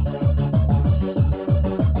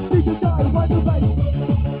 Take your time, wind the bass.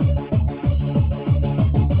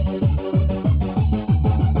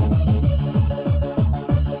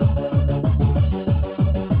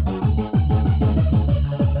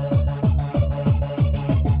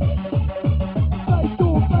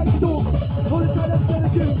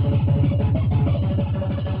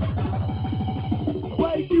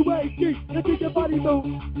 Wakey, let's get your body move.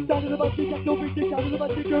 Down to the body, that's no big thing, down to the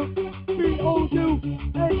body, girl.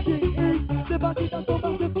 B-O-U-A-G-E, the body, that's so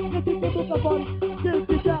massive. Let's get your move the body. This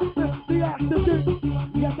is active, the active dude.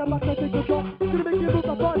 We have to back that take control. Gonna make you move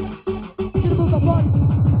the body. Gonna move the body.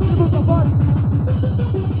 Gonna move the body.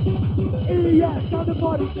 E-S, down the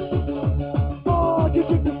body. 4, You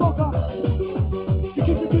kick the fuck up. You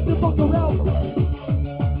kick the fuck around.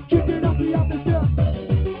 Kick it up the atmosphere.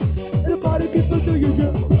 And the party people do you do.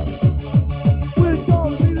 With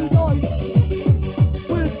sound, make the noise.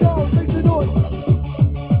 With sound, make the noise.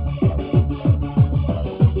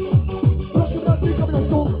 Rock it up, think of the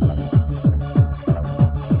soul.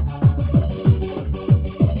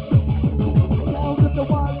 Sound of the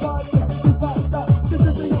wild ride. This faster. This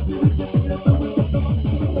is the young people getting it. So we get them. We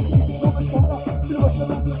get them. Coming for us. To the rest of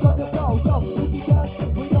us. It's like a go. Go. If you can.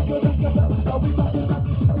 We got the rest of us. Now we got the rest.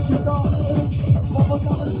 If you don't. One more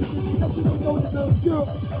time. Let's go to the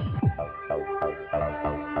Europe.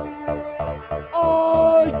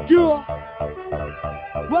 Oh, yeah.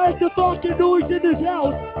 Where's the fucking noise in this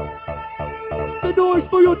house? The noise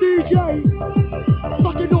for your DJ.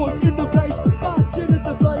 Fucking noise in the place. Dancing in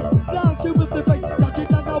the place. Dancing with the bass. Knock it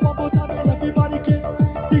down now one more time and everybody kick.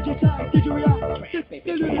 DJ Tag, DJ React.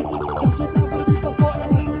 Dancing down with the support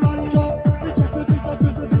and everybody go. The check the beat, the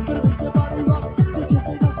beat, the beat, the beat, the body rock. The check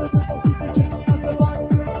the beat, the beat, the check and the vibe.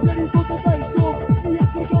 Ready for the bass storm. We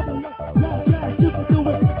have to go. Yeah, super do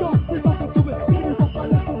it. Don't say nothing to it. Get it off my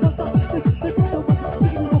left and left side. This is the way.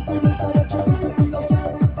 Take it off the left side and check it to be okay.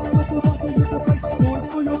 I'm not the one to use the bass. Noise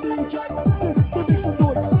for your DJ. This is the mix of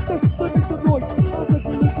noise. This is the mix of noise. I'm just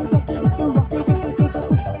a little rocket. The rocket with the good stuff.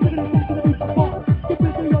 Get it back to the beat of funk. Get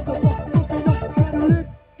busy on the block. Fucking up, handle it.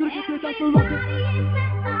 Gonna get it back to rocket.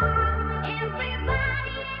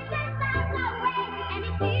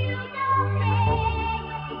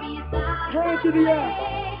 Hands in the air.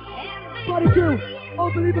 Body two.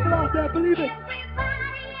 Unbelievable out there. Believe it.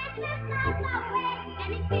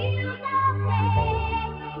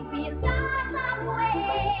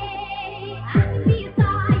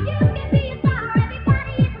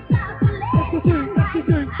 That's the thing. That's the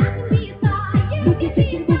thing. Look at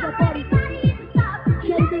you move that body.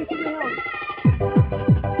 Show this in the house.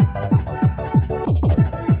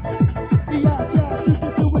 Yeah, super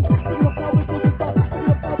do it. Pick it up now with the stuff. Pick it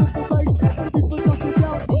up now with the bass. And the people knock it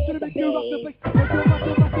down. Gonna make you rock the bass. Rock it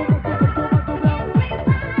round.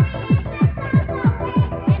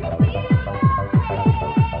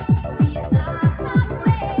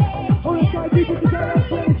 Hold on tight, DJ Desire,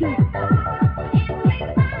 MC Energy.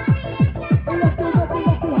 And let's go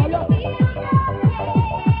higher.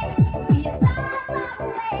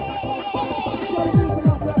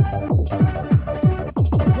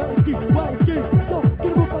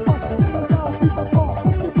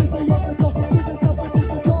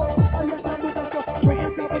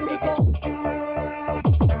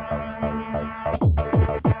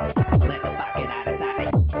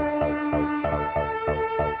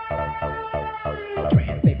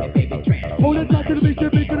 Hold it tight to the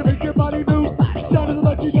beat, gonna make your body move. Sound of the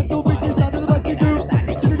mic, you get the beat, sound of the mic, you do.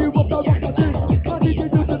 Gonna do what I want to do. My DJ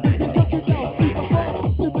do the beat, chuck it down, beat the ball.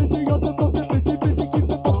 Get busy on the phone, get busy, keep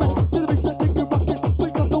the bumping. To the beat, take your rocket,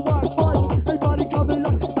 wake up the Wi-Fi. Everybody coming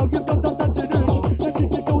up, now give them some dancing in. Let's get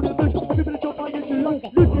you go to this, everybody jump on into life.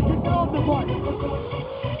 Listen, get down the mic.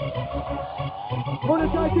 Hold it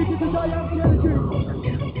tight, DJ Desire, MC Energy.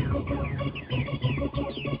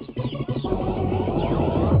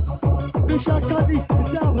 Big shot, Cuddy,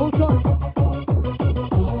 it's down, hold on.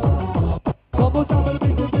 One more time, and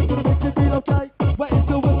gonna make you feel okay. Wait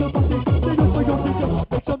until we're the pussy, sing it for your future.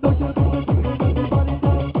 Make some noise to the beat, and everybody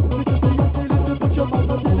dance. This is the MC, listen, put your mind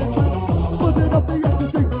on the track. Put it up the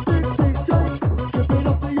ecstasy, things change. Trip it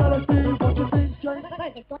up the LSD, watch your things change.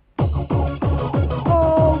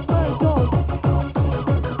 Oh, man, dog.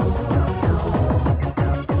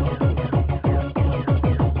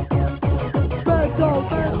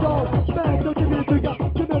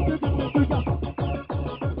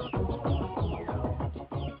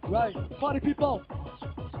 Right, party people,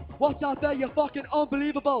 what's out there? You're fucking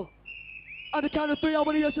unbelievable. On the count of three, I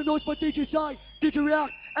want to hear some noise for DJ Side, DJ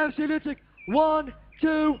React, MC Lytic. 1,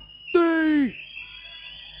 2, 3.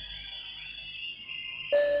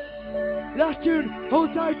 Last tune,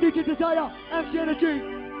 hold tight, DJ Desire, MC Energy.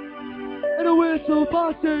 And a whistle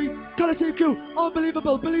party, Colosseum crew,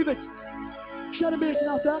 unbelievable, believe it. Shout amazing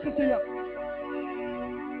out there, I can see ya.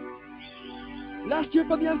 Last tune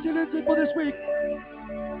from the MC Lytic for this week.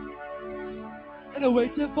 And I'm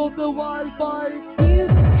waiting for the Wi-Fi. You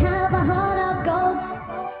have a heart of gold.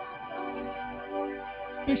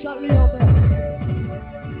 Big shot Leo there.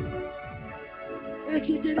 And it's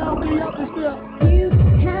kicking out the atmosphere. You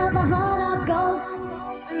have a heart of gold.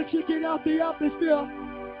 And it's kicking out the atmosphere.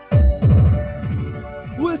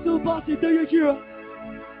 Whistle party, do you hear?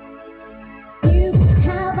 You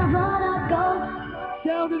have a heart of gold.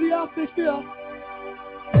 Sound of the atmosphere.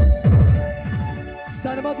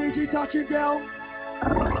 Sound of my DJ touching down.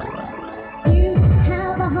 You have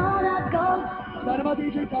Let my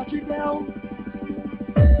DJ touching down.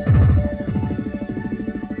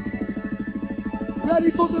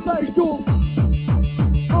 Ready for the bass drum.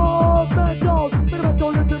 Oh, man, dog. Bit of a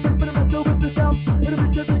soul, bit of a soul with the sound. Bit of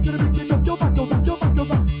a chip, bit of a chip, your back, your back, your back, your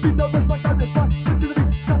back. Beat the rest like I'm the fight. Listen to me,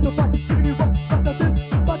 that's the fight. Giving you up, that's the thing.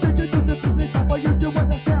 But they can do the business, that's why you do what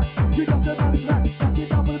they can. You got the man back, that's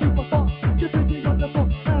it, I'm gonna be for fun. You're thinking on the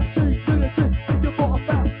phone, and see, do the thing, think you're for a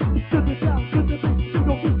fan. To the sound, to the beat,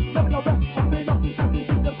 single beat, let me know that. Pumping up the happy,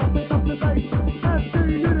 the pumping up the bass. And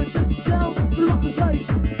see, you the thing, down, through up the place.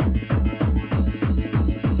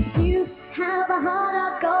 You have a heart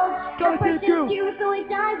of gold. Gotta keep you. You so it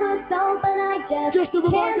dies with soul, but I Just a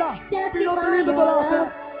reminder, be unbelievable out there.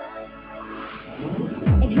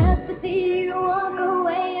 It hurts to see you walk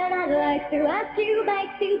away, and I'd like to ask you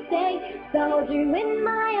back to stay. So hold you in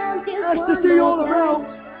my arms just one Ecstasy all more around.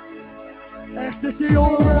 time. Ecstasy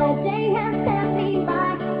all around. They have set me by.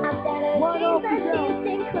 I've said a One off things the I just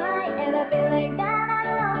and cry, and I feel like that I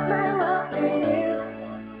lost my world for you.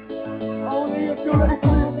 Only if you're I ready.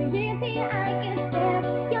 can't believe I can stand.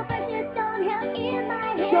 Your precious don't have in my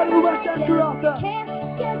hand. Shout it back down to out there. Can't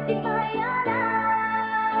justify your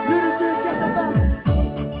love. Unity, get the back.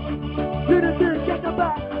 Unity, get the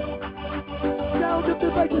back. Sound of the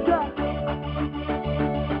bass attack.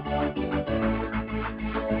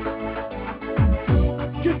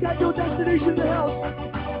 Just at your destination to hell.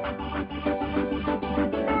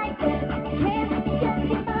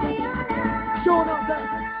 Showing up there.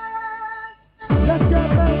 Let's get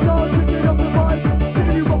back on, picking up the vibe.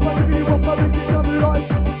 Picking you up, picking you up, picking up the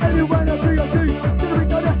life. Anywhere I see, gonna be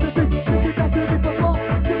done ecstasy. Thinking back to me for far.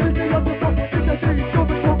 Giving me on the top, think I see, go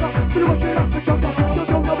big, go back. Do what you have to jump up, so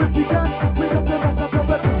don't know if you can. Bring up the rest of the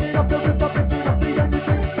bed, picking up the rest of it, picking up the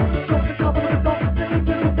energy. Drop the top of the top,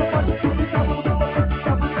 picking up the fight. Picking up the top,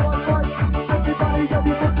 picking up the fight. Everybody,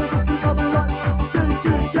 everybody, picking up the light.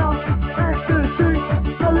 Taking down, ecstasy.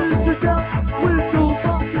 Selling it down, we're so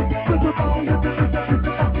party. With the body, with the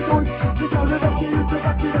voice. The color of the is the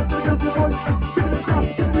back, the voice. Give it a shot,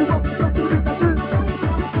 give it up, just do it, that's it.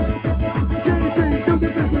 JD, do the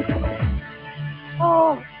business.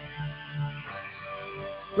 Oh.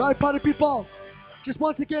 Right, party people. Just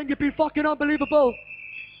once again, you've been fucking unbelievable.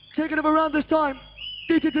 Taking them around this time.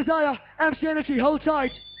 DJ Desire, MC Energy, hold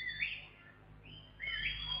tight.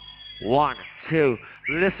 1, 2,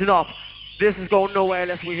 listen up. This is going nowhere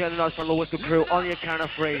unless we hear the noise from the Whistle Crew on your count of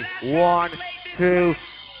 3. 1, 2,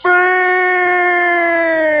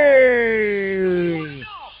 3.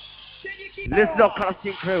 Listen up,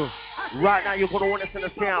 Colosseum Crew. Right now, you're going to want to listen to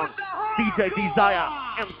sound. DJ Desire,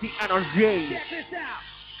 MC Energy.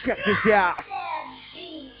 Check this out.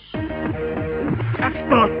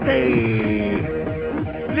 Ecstasy.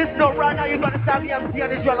 Listen up, right now, you're going to sound the MC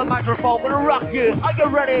Energy on the microphone. We're going to rock you. Are you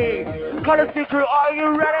ready? Colosseum Crew, are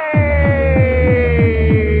you ready?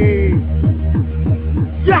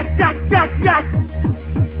 Yes, yes, yes, yes.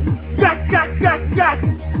 Yes, yes, yes, yes.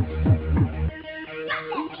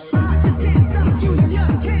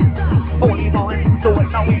 Only moment, so it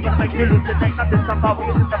now we gonna make you lose the neck. Not this time, but we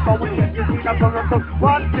use the phone. We can't just see that from the phone.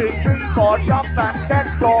 1, 2, 3, 4, jump and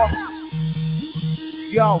let's go.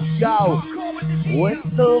 Yo, yo,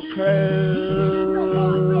 Whistle Crew.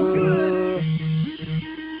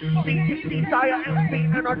 DJ Desire, MC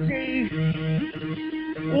Energy.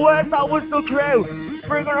 Where's that Whistle Crew?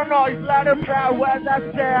 Bring on a noise, let it proud. Where's that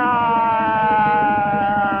sound?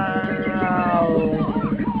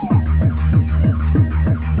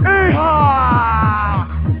 Yeehaw!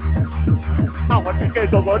 I want to go,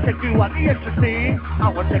 take you on the ecstasy. I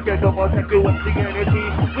want to go, take you on the energy.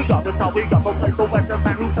 We got the sound, we got no place, so where's the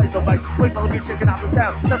man who plays the bass? We're gonna be checking out the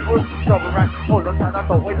sound. Let's push the shovel right. Hold on tight, I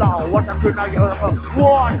don't wait long. What's that good now? You're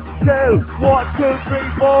 1, 2, 1, 2, 3,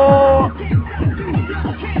 4.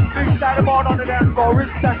 Big side of on the dance floor,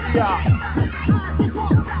 it's Sessia.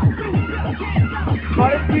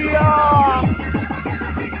 Colosseum.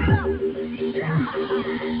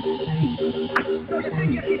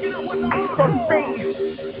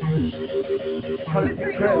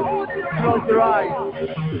 Close your eyes,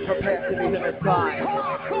 prepare to be in the sky.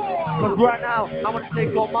 But right now, I want to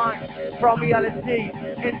take your mind from reality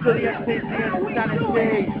into the ecstasy and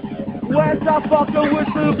insanity. Where's the fucking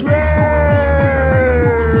Whistle Crew?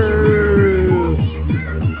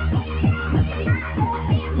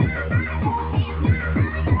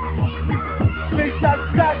 Big shot,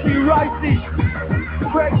 sassy, ricey.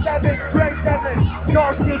 Break 7,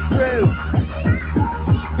 Colosseum Crew.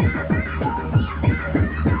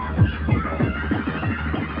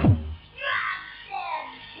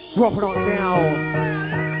 Drop it on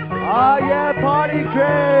down. Oh yeah, party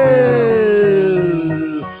crew.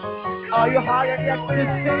 Are you high on the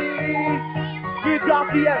ecstasy? You got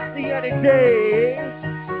the MC energy.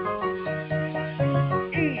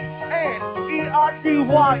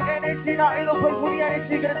 E-N-E-R-T-Y. Energy, not in a place where the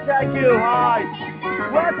energy gonna take you high.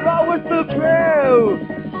 Where's Flowers the crew?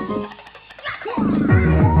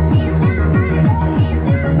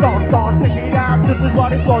 Start, check it out, this is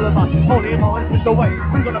what it's all about. Holy moments is the way,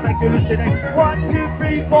 we're gonna make you hallucinate. 1, 2,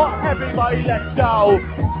 3, 4, everybody let's go.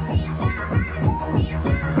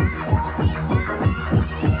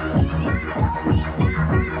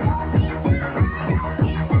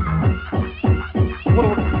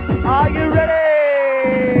 Are you ready?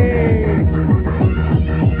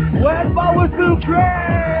 Where's Flowers the crew?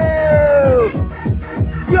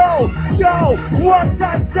 Yo, what's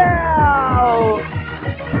that sound?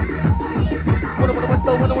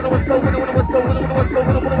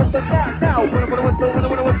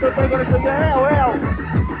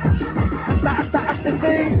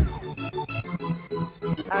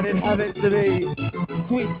 And in heaven to be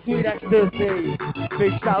sweet, sweet ecstasy.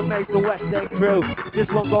 Big shout make the West End crew. This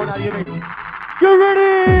one going out of your mix. You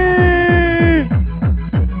ready?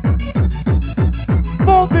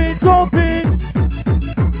 Bumping, jumping,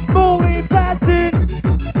 moving, passing.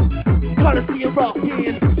 Colosseum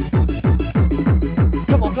rocking.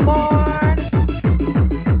 Come on.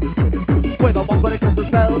 With a one when it comes to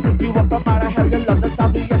spells, if you want from out of hell, you love the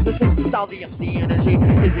sound of the ecstasy. Sound the MC energy.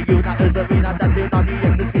 Is it you, not is it me, not dancing on the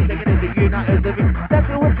ecstasy. Singing, is it you, not is it me,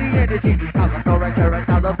 dancing with the energy. Now the no right here, right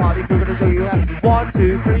now the party, we're gonna show you that. 1,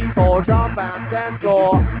 2, 3, 4, jump and dance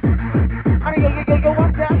floor. And go,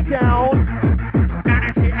 one down, down.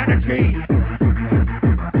 Energy.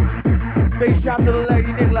 Big shout to the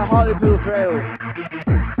lady Nicola Hollywood crew.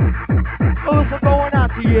 Also going out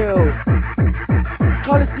to you.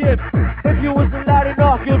 Colosseum, if you wasn't loud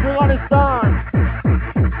enough, you'll be understand.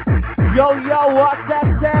 Yo, what's that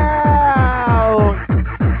sound?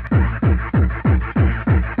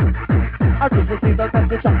 I just received a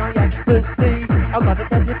message on my ecstasy. I'm gonna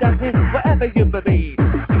dance you dancing wherever you may be.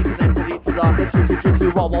 Easy to lead to love, it's you,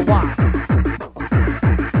 111.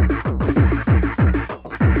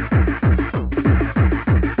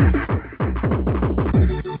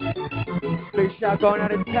 Going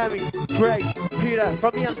out in Tammy, Greg, Peter,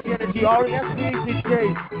 from the MC Energy, R-E-S-P-E-C-T.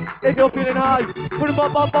 If you're feeling high, put them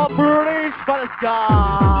up, release for the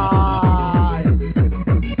sky.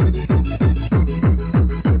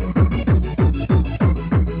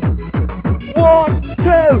 1,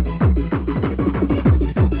 2.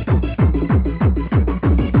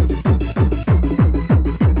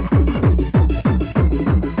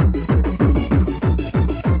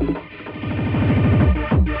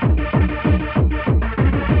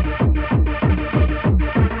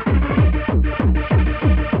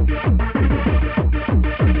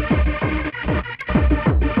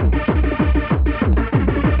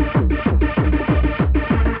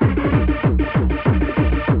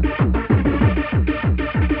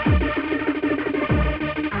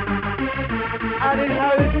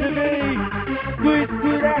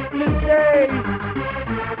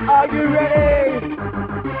 Are you ready?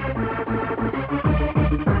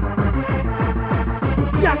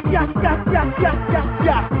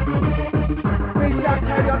 Yeah. Please don't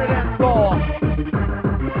carry on the dance floor.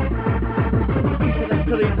 Easy legs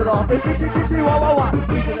to lead it off. Easy, Easy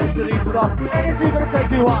legs to lead it off. Energy gonna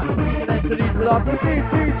take you on. Easy legs to lead it off.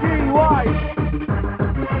 G-G-G-Y.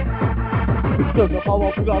 Cause the power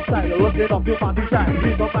of your style, lifting up your body shine.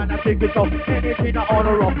 She's a man that takes it off, anything to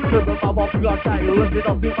honor of. Cause the power of your style, lifting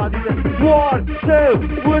up your body shine. 1, 2,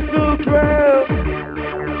 whistle crew.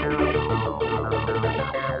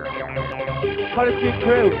 Colosseum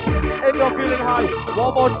crew, if you're feeling high,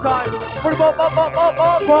 one more time. Put them up.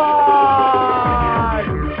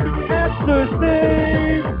 Ecstasy.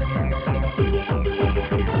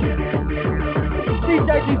 DJ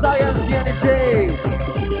Desire the energy.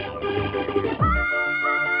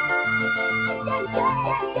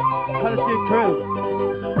 Colosseum crew.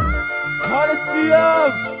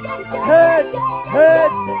 Colosseum! Head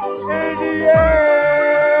in the air!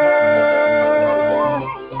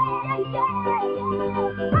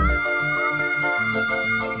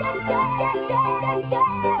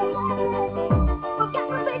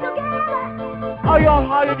 Are you all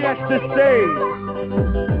high on the ecstasy?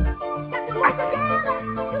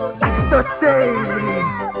 Ecstasy!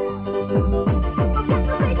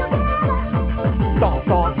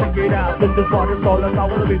 Don't check it out, this is what it's all about.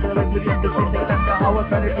 We'll be the next to the ecstasy, that's how it's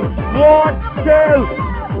gonna do. 1, 2!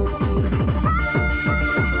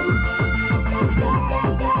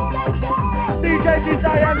 DJ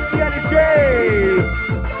Desire MC Energy!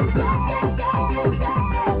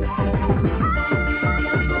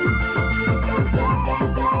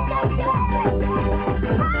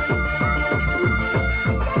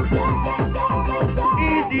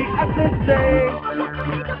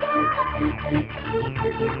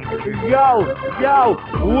 Yo,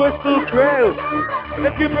 Whistle Crew.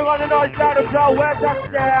 If you bring on a nice sound of flow, where's that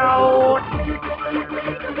sound?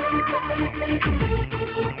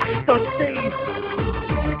 So Steve.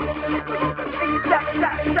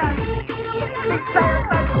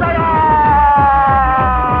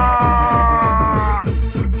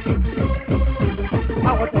 I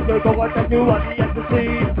want to go what I do on the ecstasy.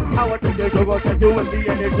 I want to go what I do with the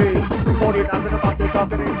energy. 40,000 about the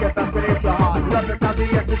confidence, get back in your heart. Love the sound, the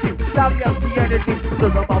ecstasy, sound the energy. So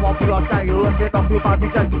no matter what you are saying, you will get off your body,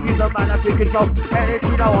 just use the man that you control.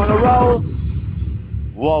 Energy now on a roll.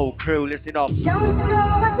 Whoa, crew, listen up. Head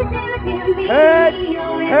in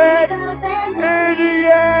the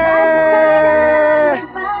air.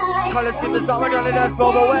 Colosseum is already on the dance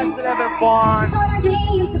floor, the West 11-1.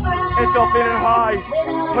 If you're feeling high,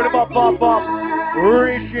 put them up.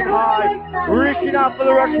 Reaching high, reaching out for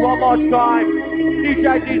the rush one more time.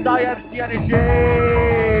 DJ Desire MC Energy.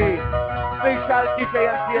 Big shout out DJ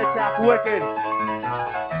MC Attack, wicked.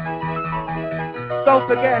 Don't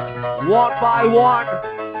forget, one by one.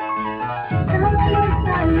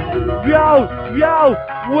 Yo,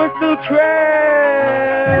 Whistle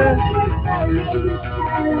Trail.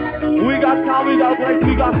 We got time, we got place,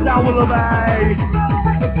 we got sound with the bass.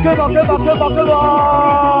 Come on.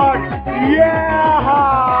 Yeah.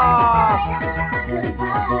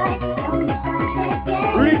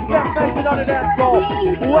 Respect facing on the dance floor.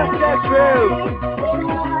 What's that true?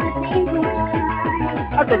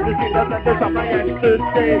 I just listen up at the top of my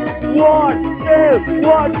ecstasy. 1,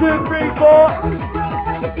 2, 3, 4.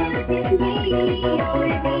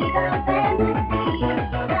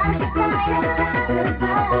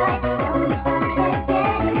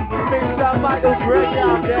 Michael, break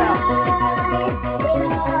down there.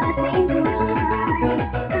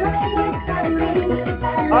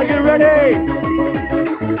 Are you ready?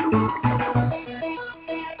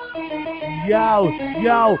 Yo,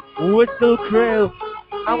 Whistle Crew.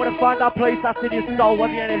 I want to find that place that's in your soul where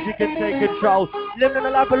the energy can take control. Living a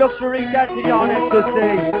life of luxury, dancing on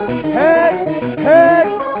ecstasy. Head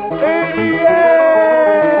in the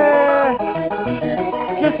air.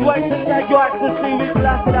 Just wait to take your ecstasy, we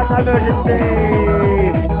blasted at emergency.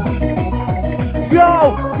 Yo,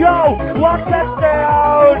 what's that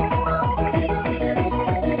sound?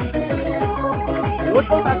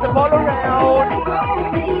 Whistle at the ball around.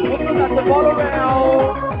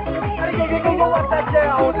 Go, what's that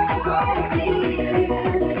sound?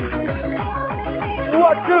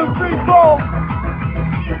 1, 2, 3, 4.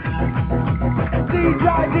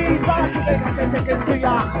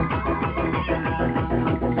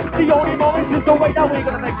 The only moment is the way that we're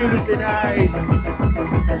gonna make you listen, hey.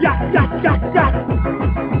 Yeah.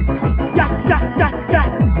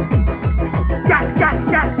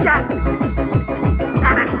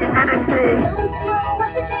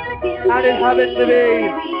 And it happens to be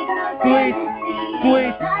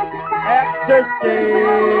sweet ecstasy.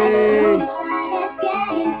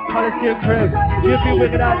 Colosseum Crew, you be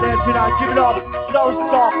wicked out there tonight. Give it up, don't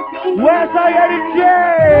stop. Where's the energy?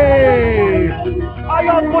 I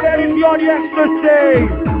got put energy on the ecstasy.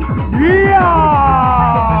 Yeah!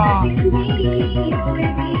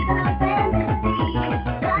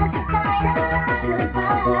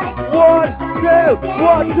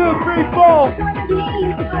 1, 2, 3, 4.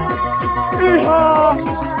 Yeehaw!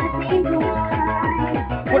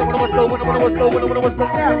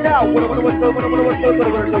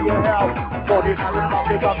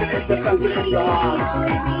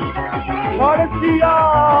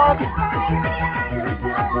 Colosseum!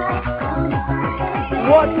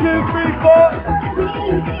 1, 2, 3, 4.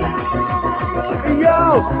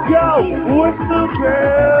 Yo, Whistle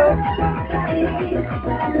Crew.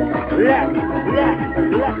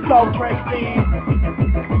 Let's go crazy.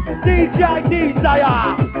 DJ Desire.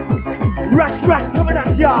 Rush, coming at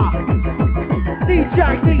ya. DJ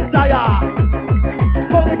Desire.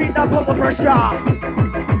 Gonna need that pump of pressure.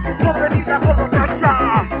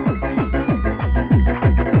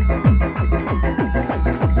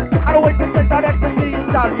 I don't wait to take that ecstasy.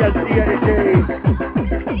 Down here, the energy.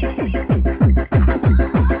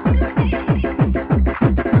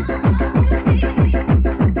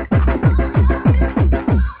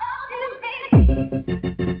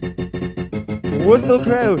 Whistle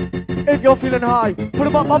Crew, if you're feeling high, put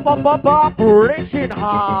them up, reaching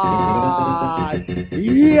high.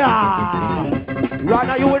 Yeah! Right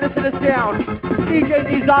now you're witnessing the sound. DJ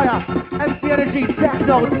Desire, MC Energy,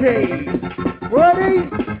 Techno-T. Ready?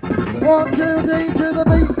 1, 2, 3 to the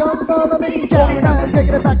beat, go. follow me, jamming and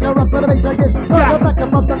taking it back, now rock for the bass like this. Rock back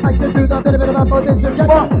and pump the mic and do the bit of a position.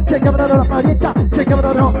 Check out another marita, check out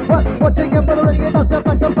another what taking up the ring, and step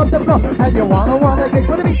back up the floor. And you wanna get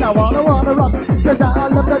for the beat, I wanna rock. Cause I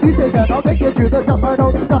love the music and I'll take you to the top, I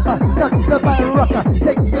know the stopper, the band rocker.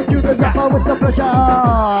 Take you to the top with the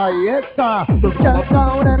pressure, yes sir. Jump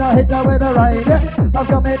down and I hit her with a ride. I'm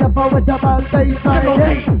coming up with the band bass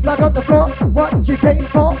line. Like on the floor, what you came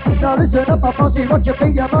for. Now listen up, my posse, what you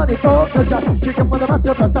pay your money for. Cause she come for the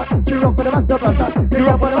master blaster, she run for the master blaster, you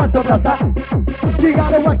run for the master blaster. She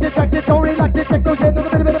gotta watch it, act it, don't relax it, take those hands a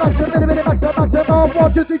little bit of action, a little bit of action, more,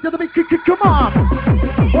 1, 2, 3 to the beat, come on.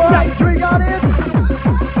 Alright, we got it.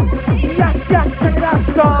 Yes, check it out,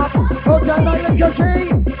 stop. Hold on, like the country.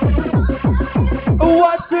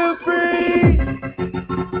 1, 2, 3.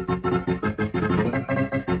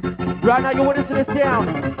 Right now you're witnessing the sound.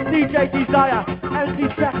 DJ Desire, MC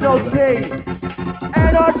Techno-T.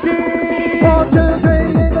 Energy! 1, 2, 3,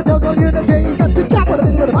 in the total unity. Got to jump with a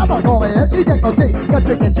bit of a hammer, call me MC Techno-T. Got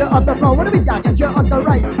to get you on the floor, with a beat, get you on the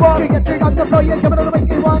right. We get you on the floor, you're coming on the make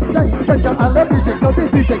it one day. Sunshine, I love music, no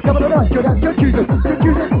this music, coming on the right, that's your choosing. You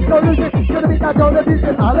choose it, no lose it, gonna be not all the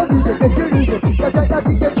music. I love music, get you lose it. That's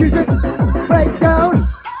you get choose it. Break down.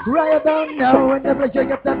 Right about now, in the place you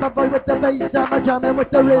get that boy with the bass, I'm jamming with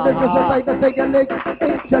the rhythm, just like the thing and lick.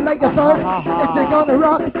 It's like a song, it's gonna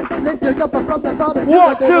rock. Listen up from the bottom.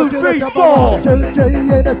 1, 2, 3, 4. 2, 3,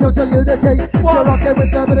 in the total unity. You're rocking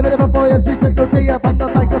with a bit of a boy and she's a good up on the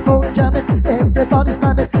microphone, jamming. Everybody's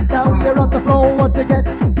jamming. Now we're on the floor once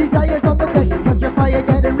again. Desire's on the deck. Catch your fire,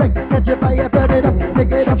 get it wrecked. Catch your fire, burn it up. Take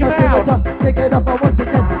it up, take it up, take it up once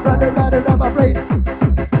again. Run it up my brain.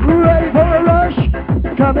 Ready for a rush.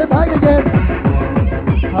 Coming back again.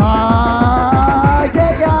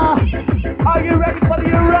 Yeah. Are you ready for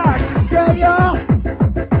the rush? Yeah.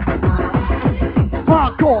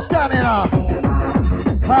 Hardcore stamina.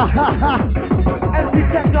 MC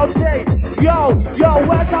Techno-T. Yo,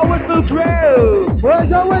 where's our whistle crew?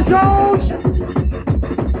 Where's our whistles?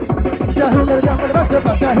 Who's gonna jump for the best of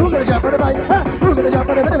us? Who's gonna jump for the right? Who's gonna jump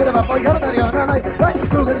for the bit of a boy? Coming on the right.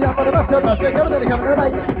 Who's gonna jump for the best of us? Coming on the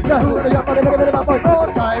right. Who's gonna jump for the bit of a boy? More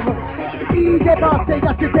time. Easy boss, they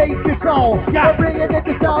got your day control. We're bringing it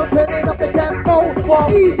to sound, turning up the tempo.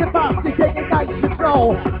 Easy boss, they taking nice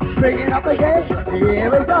control. Bringing up again. Here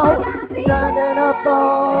we go. Turning up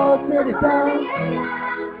all city sound.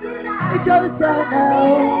 It goes down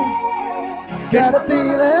now. Gotta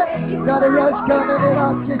feel it, got a rush coming in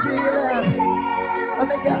off your feeling. I'll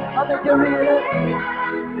make you real it,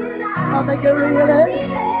 I'll make you real it.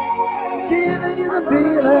 Giving you the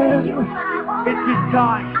feeling. It's just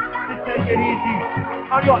time to take it easy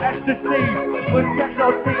on your ecstasy with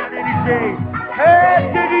Techno-T and Energy. Head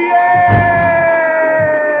to the air!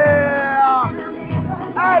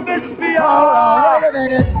 Atmosphere! Wait a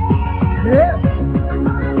minute. Yeah.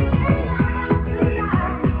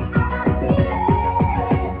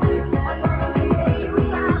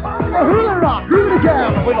 Hula rock, hula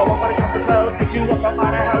jam. We don't want to come to close, cause you want no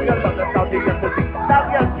matter how you love the Saudi ecstasy.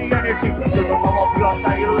 Saudi energy, you don't know what we are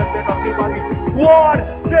saying, you listen up to money. 1,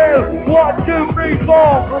 2, 3,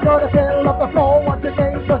 4. We're gonna fill up the floor once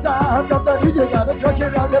again, cause I've got the music and the touch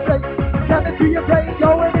around your place. Coming to your brain,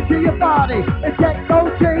 going into your body. It's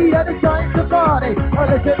Techno-T and it's time to party.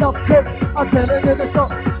 Listen up, kid, I'm telling you the song.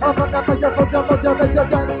 I'm on the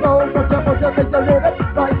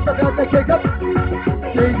right, so then they kick up.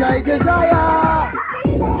 DJ Desire!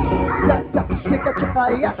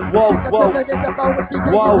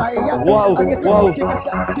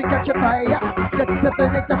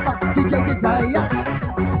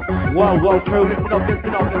 Whoa. Whoa, crew, listen up.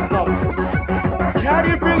 Can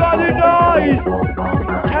you bring on the noise?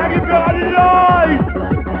 Let me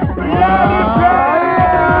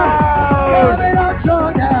Coming on show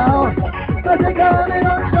now. Coming on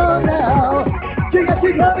show now.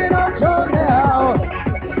 Coming on show now.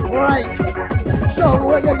 Right. So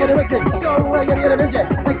we're gonna get a wicked. So we're gonna get a visit.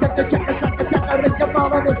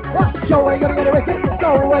 So we're gonna get a wicked. So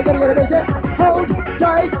we're gonna get a visit. Hold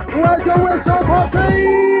tight. Where's the whistle party?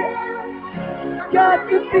 Got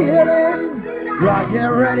the feeling. Right, get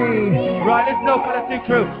ready. Right, listen up, Colosseum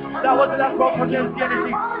crew. That was the last one from MC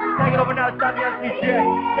Energy. Take it over now, stand the MCJ.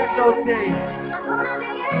 Techno-T.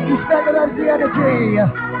 You spend it on the energy.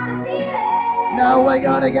 Now we're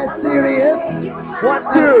gonna get serious. 1,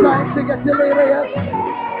 2. It's time to get delirious.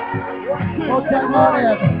 Okay, on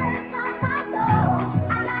it.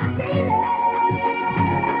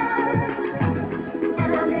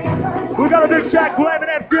 We got a big check, blaming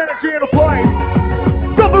MC Energy in the place.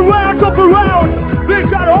 Jump around. We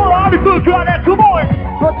got a whole army food around there, come on.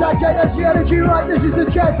 Hot tight energy, right? This is the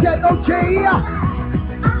Techno-T.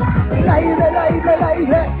 Lady.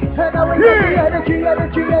 And now we got the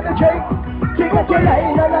energy. Take it to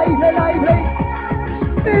lady.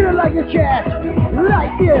 Feel it like a jet,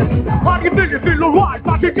 like this. Party vision, feel alright.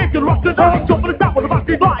 Party get you rock the night. Jump on the top of the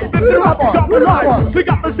party vibe. Lift it up, jump the line. We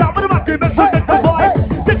got the sound of the party, let's get the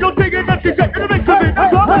vibe. Take your thing and let's get the mix of it.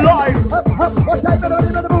 That's all the life. What type of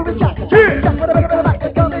the movie shot? Yeah. Jack with a bit of the back,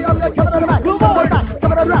 and coming on the back. Come on.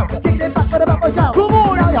 Coming around, kick it back with a bumper sound. Come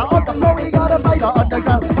on. Now you're on the floor, we got a fight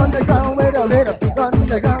underground with a little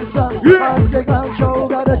underground sound. Yeah. Underground show,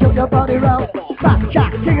 gotta show your body round. Back,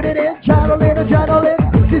 jack, kicking it in, channeling.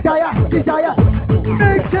 Desire,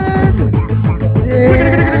 mixing.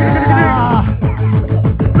 Yeah.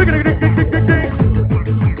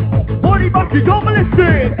 Party monkey, don't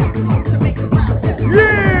listen.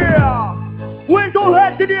 Yeah. Where's your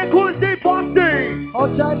head to the Colosseum party?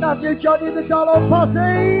 Hold tight, Matthew, Johnny the Dollar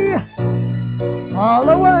Posse. All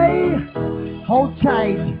the way. Hold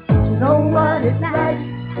tight. You know what it's like.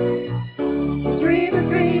 Dream a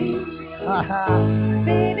dream.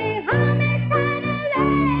 Baby,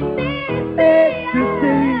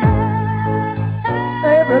 Ecstasy.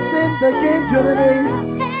 Everything begins to be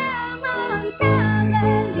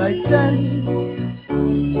like that.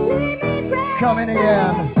 Coming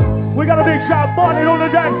again. We got a big shot party on the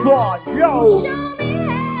dance floor. Yo.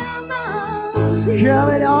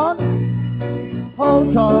 Coming on.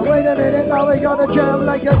 Hold on, wait a minute. Now we got a jam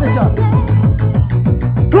like a this up.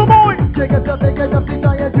 Come on. Take it up,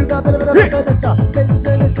 desire to the bit of the this up.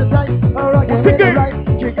 Listen, it's the time. Alright, get it right.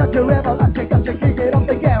 Check out your rebel, check out your kick it up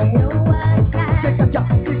again. Check out your,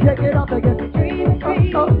 kick it up again.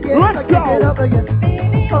 Oh, yeah, I kick it up again.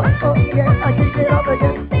 Oh, yeah, I kick it up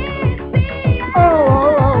again.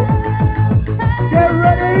 Oh. Get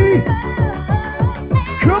ready.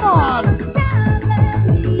 Come on.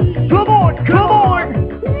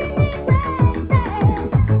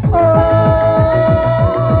 Oh,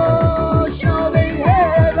 show me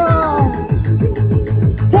heaven.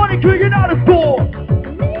 Party kicking out of store.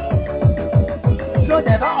 So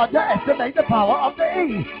never underestimate the power of the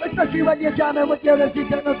E, especially when you're jamming with your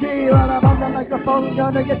Techno-T. When I'm on the microphone,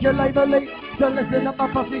 gonna get you lively. So listen up, my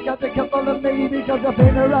posse, got to come follow me because I've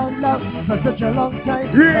been around now for such a long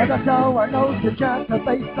time. Yeah. And that's how I know to jack the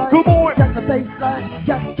bassline. Come on. Jack the bassline,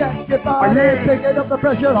 jack your body. Picking up the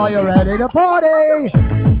pressure, are you ready to party?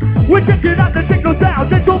 We're checking out the techno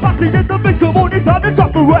sound. Let's go back to get the mix of morning time to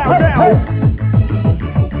drop around now.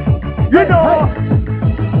 You know.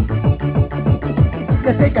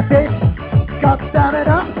 You think a fit, got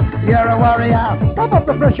stamina, you're a warrior. Pump up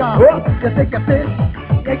the pressure. You think a fit,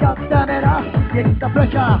 you got stamina, you get the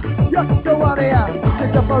pressure. You're the warrior.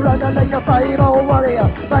 Sit up around and like a 5-0 warrior.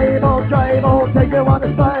 5-0 drive-0, take you on a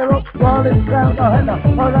spiral. Rolling round the header,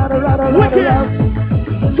 around.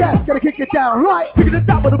 Yeah, gotta kick it down, right? Picking it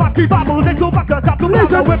down with the backy bubble, let's go back to the top. The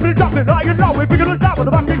window, whipping it up, and I know we're picking it down with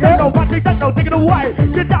the backy techno, take it away.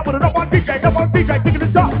 Get down with it, no one DJ, taking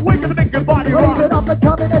it up. Wait till the make your body rock. Raise it up and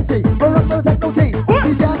coming empty, we're up with the Techno-T.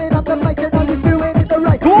 He's jamming up the mic and now he's doing it the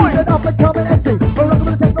right. Raise it up and coming empty, we're up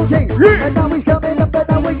with the Techno-T. And now he's coming up and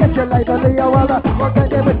now we get you lively, oh well, what can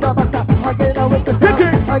you with the master? Again, now with the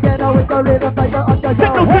sound, again, now with the rhythm, like the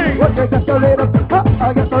underground. What you got the rhythm,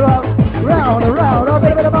 I get the round, a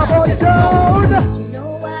bit of a boy sound.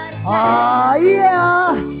 Ah,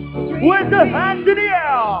 yeah. With the hands in the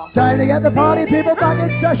air. Time to get the party people back in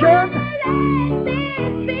session.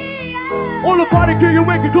 All the party kill you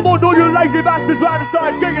wicked, come on, don't you lazy bastards round the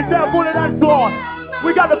side, get yourself on the dance floor.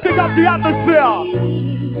 We gotta pick up the atmosphere.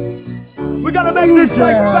 We gotta make this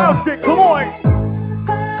place bounce it, come on.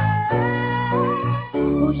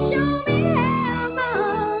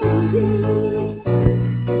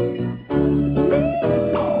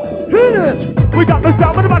 Hit it! We got the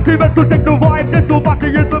sound of the battery, let's go take the vibe. Let's go back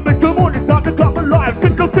in the mix, the morning time to come alive.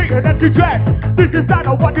 Techno-T and empty jack. This is not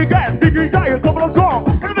what you get. This is how you come along strong.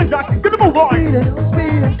 And the jack, get the move on.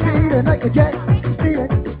 Speeding like a jet.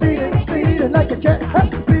 Speeding like a jet.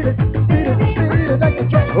 Speeding like a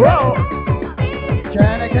jet. Whoa.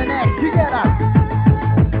 Trying to connect together.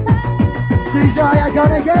 DJ, I'm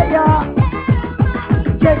gonna get ya.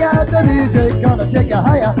 Check out the music, gonna take you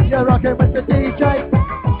higher. You're rocking with the DJ.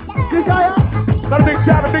 Desire. Got a big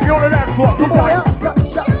shout, a big on the dance floor. Come on.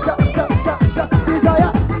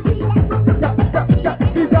 Desire.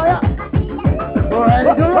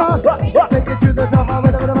 Ready to rock. Take it to the top. I'm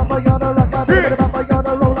gonna rock. I'm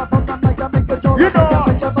gonna roll up on the mic. I make the joke. You know.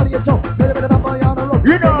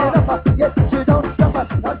 You know. Yes, you don't stop it.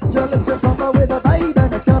 Until it's just over with a vibe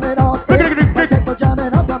and it's coming on. People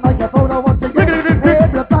jamming up the microphone. I want to get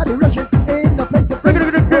everybody rushing in the place to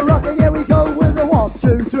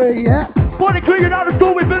 2, 3, yeah. Body cleaning out the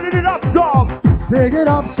store, we're building it up, dog. Pick it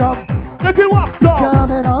up some. Lift it up, dog.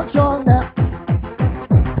 Coming on strong now.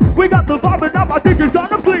 We got the vibe and now my DJ's on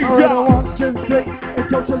the beat, Oh, yeah. 1, 2, 3, in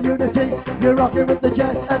total unity. You're rocking with the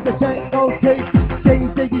Jet and the Techno-T.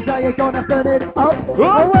 Diggy, say you're gonna burn it up.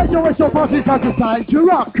 Oh, where's your whistle party? It's time to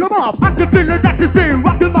rock. Come on. I can feel it, ecstasy,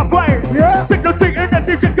 rocking my brain. Yeah. Techno-T and that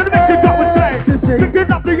shit's gonna make you go insane.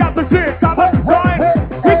 Picking up the atmosphere, time after time.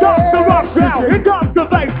 Here comes the rush now, here comes the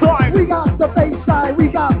bass line. We got the bass line, we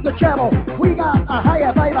got the treble, we got a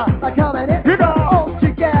higher baby coming in. You know. All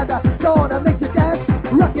together, gonna make you dance.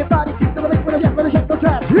 Rock your body, kick the release with a jet, with a shake, no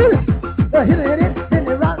trap. Hit it, hit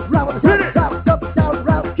it, round with the sound, up, down,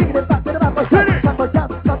 round, kicking it back to the map. Hit it,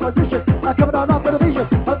 down, position, coming on up with a vision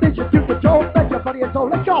to control, make your body and soul.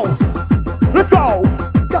 Let's go, Let's go.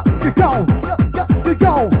 got to go, got to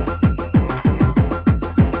go,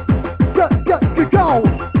 got to go.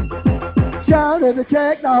 Sound of the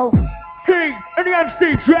techno. T and the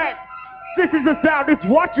MC track. This is the sound, it's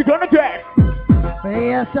what you're gonna get.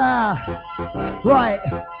 Yes, sir. Right.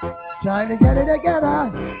 Time to get it together.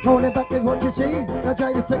 Hold it back is what you see. Now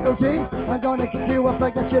try to Techno-T. I'm gonna kick you up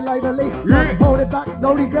and get you lively. Yeah. Hold it back,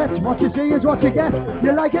 no regrets. What you see is what you get.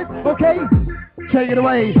 You like it? Okay. Take it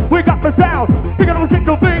away. We got the sound, pick up the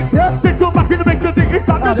signal beat. Yeah. Signal back in the mix of the it's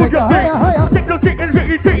time to put your Higher, higher. feet. Techno-T and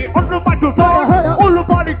T on the microphone. Higher, higher. All the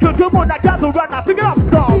body to come on, now gather round now, pick it up,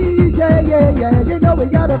 song. DJ, yeah. You know we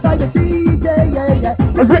gotta fight the DJ, yeah.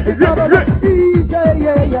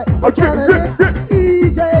 DJ, yeah. We're trying to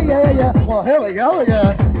DJ, yeah. Well, here we go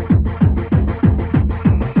again.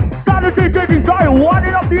 Start the DJ desire,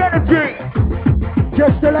 winding up the energy.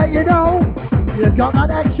 Just to let you know, you've got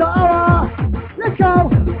an extra hour. Let's go.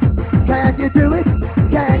 Can you do it?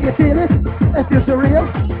 Can you feel it? It feels surreal.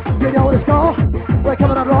 You know the score. We're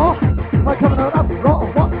coming on raw. We're coming on up. Raw.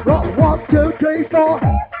 1, 2, 3, 4.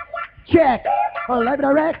 Check. Live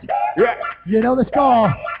direct. Yeah. You know the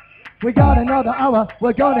score. We got another hour.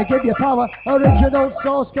 We're gonna give you power. Original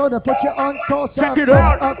source. Gonna put you on course. Check it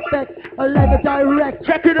out. Effect. Live direct.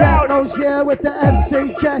 Check it out. Techno's here with the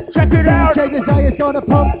MC Jet. Check it out. DJ Desire's gonna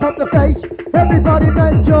pump up the bass. Everybody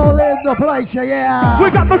mental in the place, yeah. We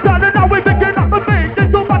got the sound and now we're picking up the beat.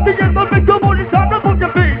 There's so much in the mix, come on, it's time to put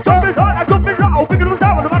your feet. Jump it hard, I jump it low, picking it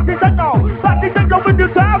down with the back techno. Back techno with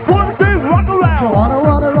your sound, one, two, rock around. You wanna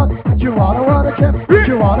rock, you wanna jump,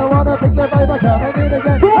 you wanna pick the vibe, coming in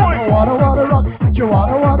again. Boy. You wanna rock, you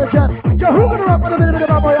wanna jump. You who gonna rock with a bit of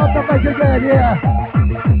my boy on the bass again, yeah.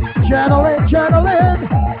 Channel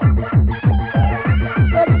in.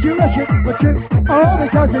 Let you rush it, but you, all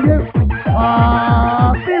because of you.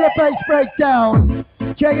 Feel a bass breakdown.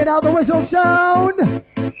 Checking out the whistle sound.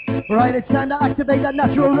 Right, it's time to activate that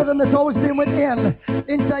natural rhythm that's always been within.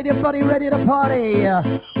 Inside your body, ready to party.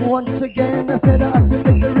 Once again, I said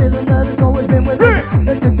activate the rhythm that has always been within.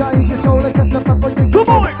 It's the time your soul and catch up for you. Come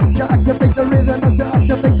on! You activate the rhythm, not to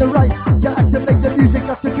activate the right. You activate the music,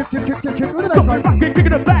 not to kick. What did I Jump say? it back,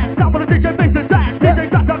 kicking it back, down with the DJ bass and dance. DJ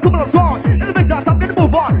Jack, coming on strong. In the mix, I'm gonna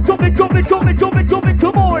move on. Jump it,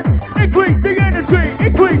 come on. Increase the energy,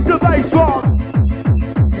 increase the bass drum.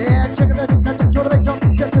 Yeah, check it out. Check the bass up.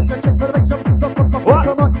 Check the bass up.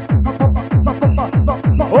 Come on.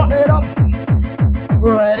 It up.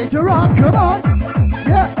 Ready to rock. Come on.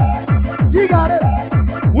 Yeah. You got it.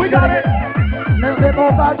 We got it. Little bit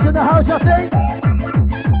more vibes in the house, I think.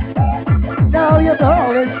 Now you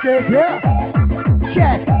know it's good, yeah.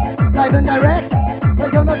 Check. Live and direct.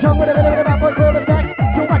 We're gonna jump with a bit of a backward roll effect.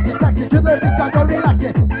 You wax it back to the big time, go relax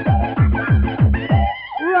it.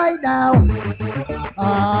 Right now.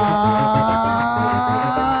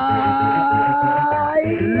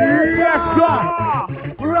 Yes, sir.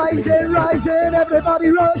 Rising, everybody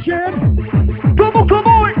rushing. Come on. Come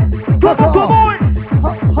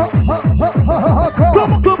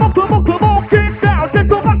on, get down. Just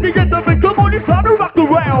go back to get the beat. Come on, it's time to rock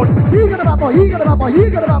around. You got a bad boy, babe.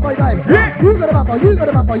 Yeah. You got a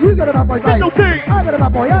bad boy, babe. Techno-T. I got a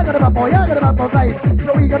bad boy, babe.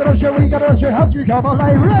 So we gotta rush it, help you come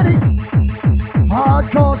alive, ready?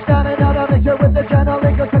 Hardcore standing out of picture with the channel,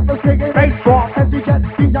 Lingo Techno singing. Bass drum. MC Jet,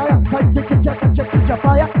 desire, tight, check,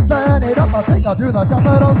 fire. Turn it up, I think I'll do the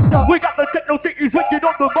double, don't stop. We got the Techno-T, he's wicked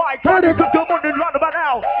on the mic. Turn it up, come on and round about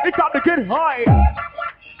now. It's time to get high.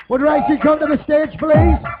 Would Racing come to the stage,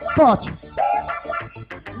 please? Spot.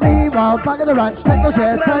 Meanwhile, back in the ranch, Techno's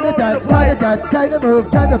here, time to dance, time to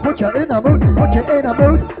move, time to put you in a mood,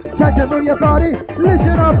 time to move your body.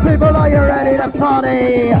 Listen up, people, are you ready to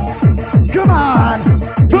party? Come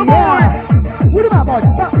on! Come on! What about boy?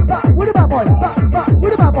 What about boy?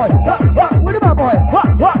 What about boy? What about boy?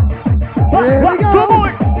 Here we go! Come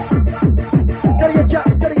on! Gotta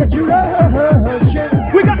get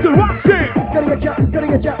gonna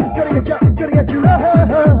get you, gonna get you, gonna get you.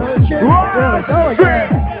 Shit, here we go again.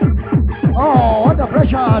 Oh, under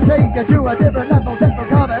pressure, take it to a different level, different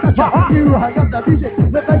combination. You hang up the music,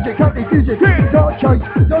 with magic, can't refuse it. Don't choice,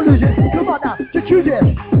 don't lose it. Come on now, just choose it.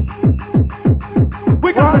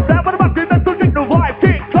 We got the sound, what about this? That's the signal vibe,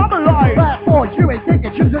 king, come alive. Bad boy, you ain't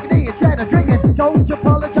thinking, choose a knee instead of drinking. Don't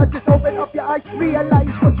apologize, just open up your eyes, realize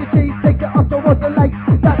what you see, take it up towards the light.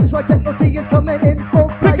 That's why Techno-T is coming in full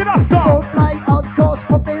flight. Pick it up, stop. Full flight, on course,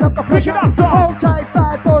 pumping up the pressure. Pick it up, stop. Hold tight,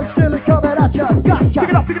 bad boy, still is coming at ya. Gotcha. Pick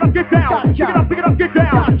it up, get down. Gotcha. Pick it up, get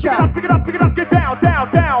down. Gotcha. Pick it up, get down,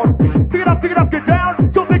 down. Pick it up, get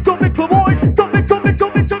down. Don't make the boys. Don't make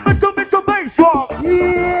the bass drop.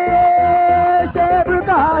 Yes,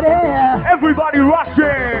 everybody. Everybody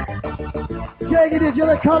rushing. Take it into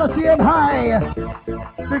the Colosseum high.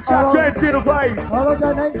 Big shot, dance to the bass. Our own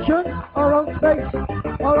dimension, our own space,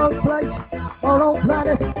 our own place, our own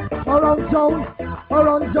planet, our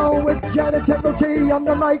own zone with Janet Techno-T on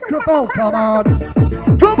the microphone. Come on.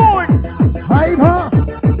 Come on. Hyper.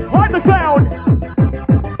 Hide the sound.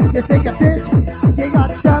 You think of this, you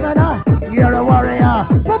got stamina, you're a warrior.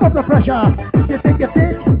 Pump up the pressure. You think of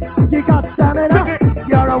this, you got stamina,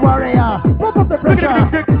 you're a warrior. Pump up the pressure.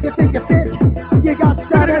 You think of this, you got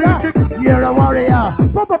stamina, you're a warrior.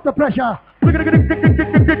 Pump up the pressure. We're gonna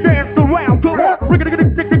dance around. We're gonna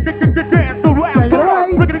dance around.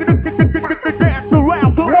 We're gonna dance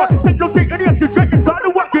around. Techno-T and the extra check is time to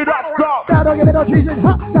work it up. Stop. Now don't give me no treason,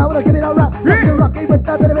 ha! Now don't give me no rap. You're rocking with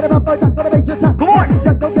that bit of a bumper, that's what makes you tap. Come on.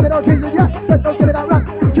 Just don't give me no treason, yeah. Just don't give me that rap.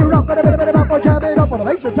 You're rock with a bit of a bumper, jam it up for the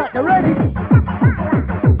makes you tap. You ready?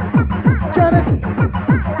 Jam it.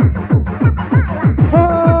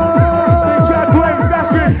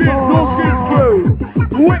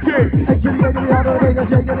 Wicked. Hey,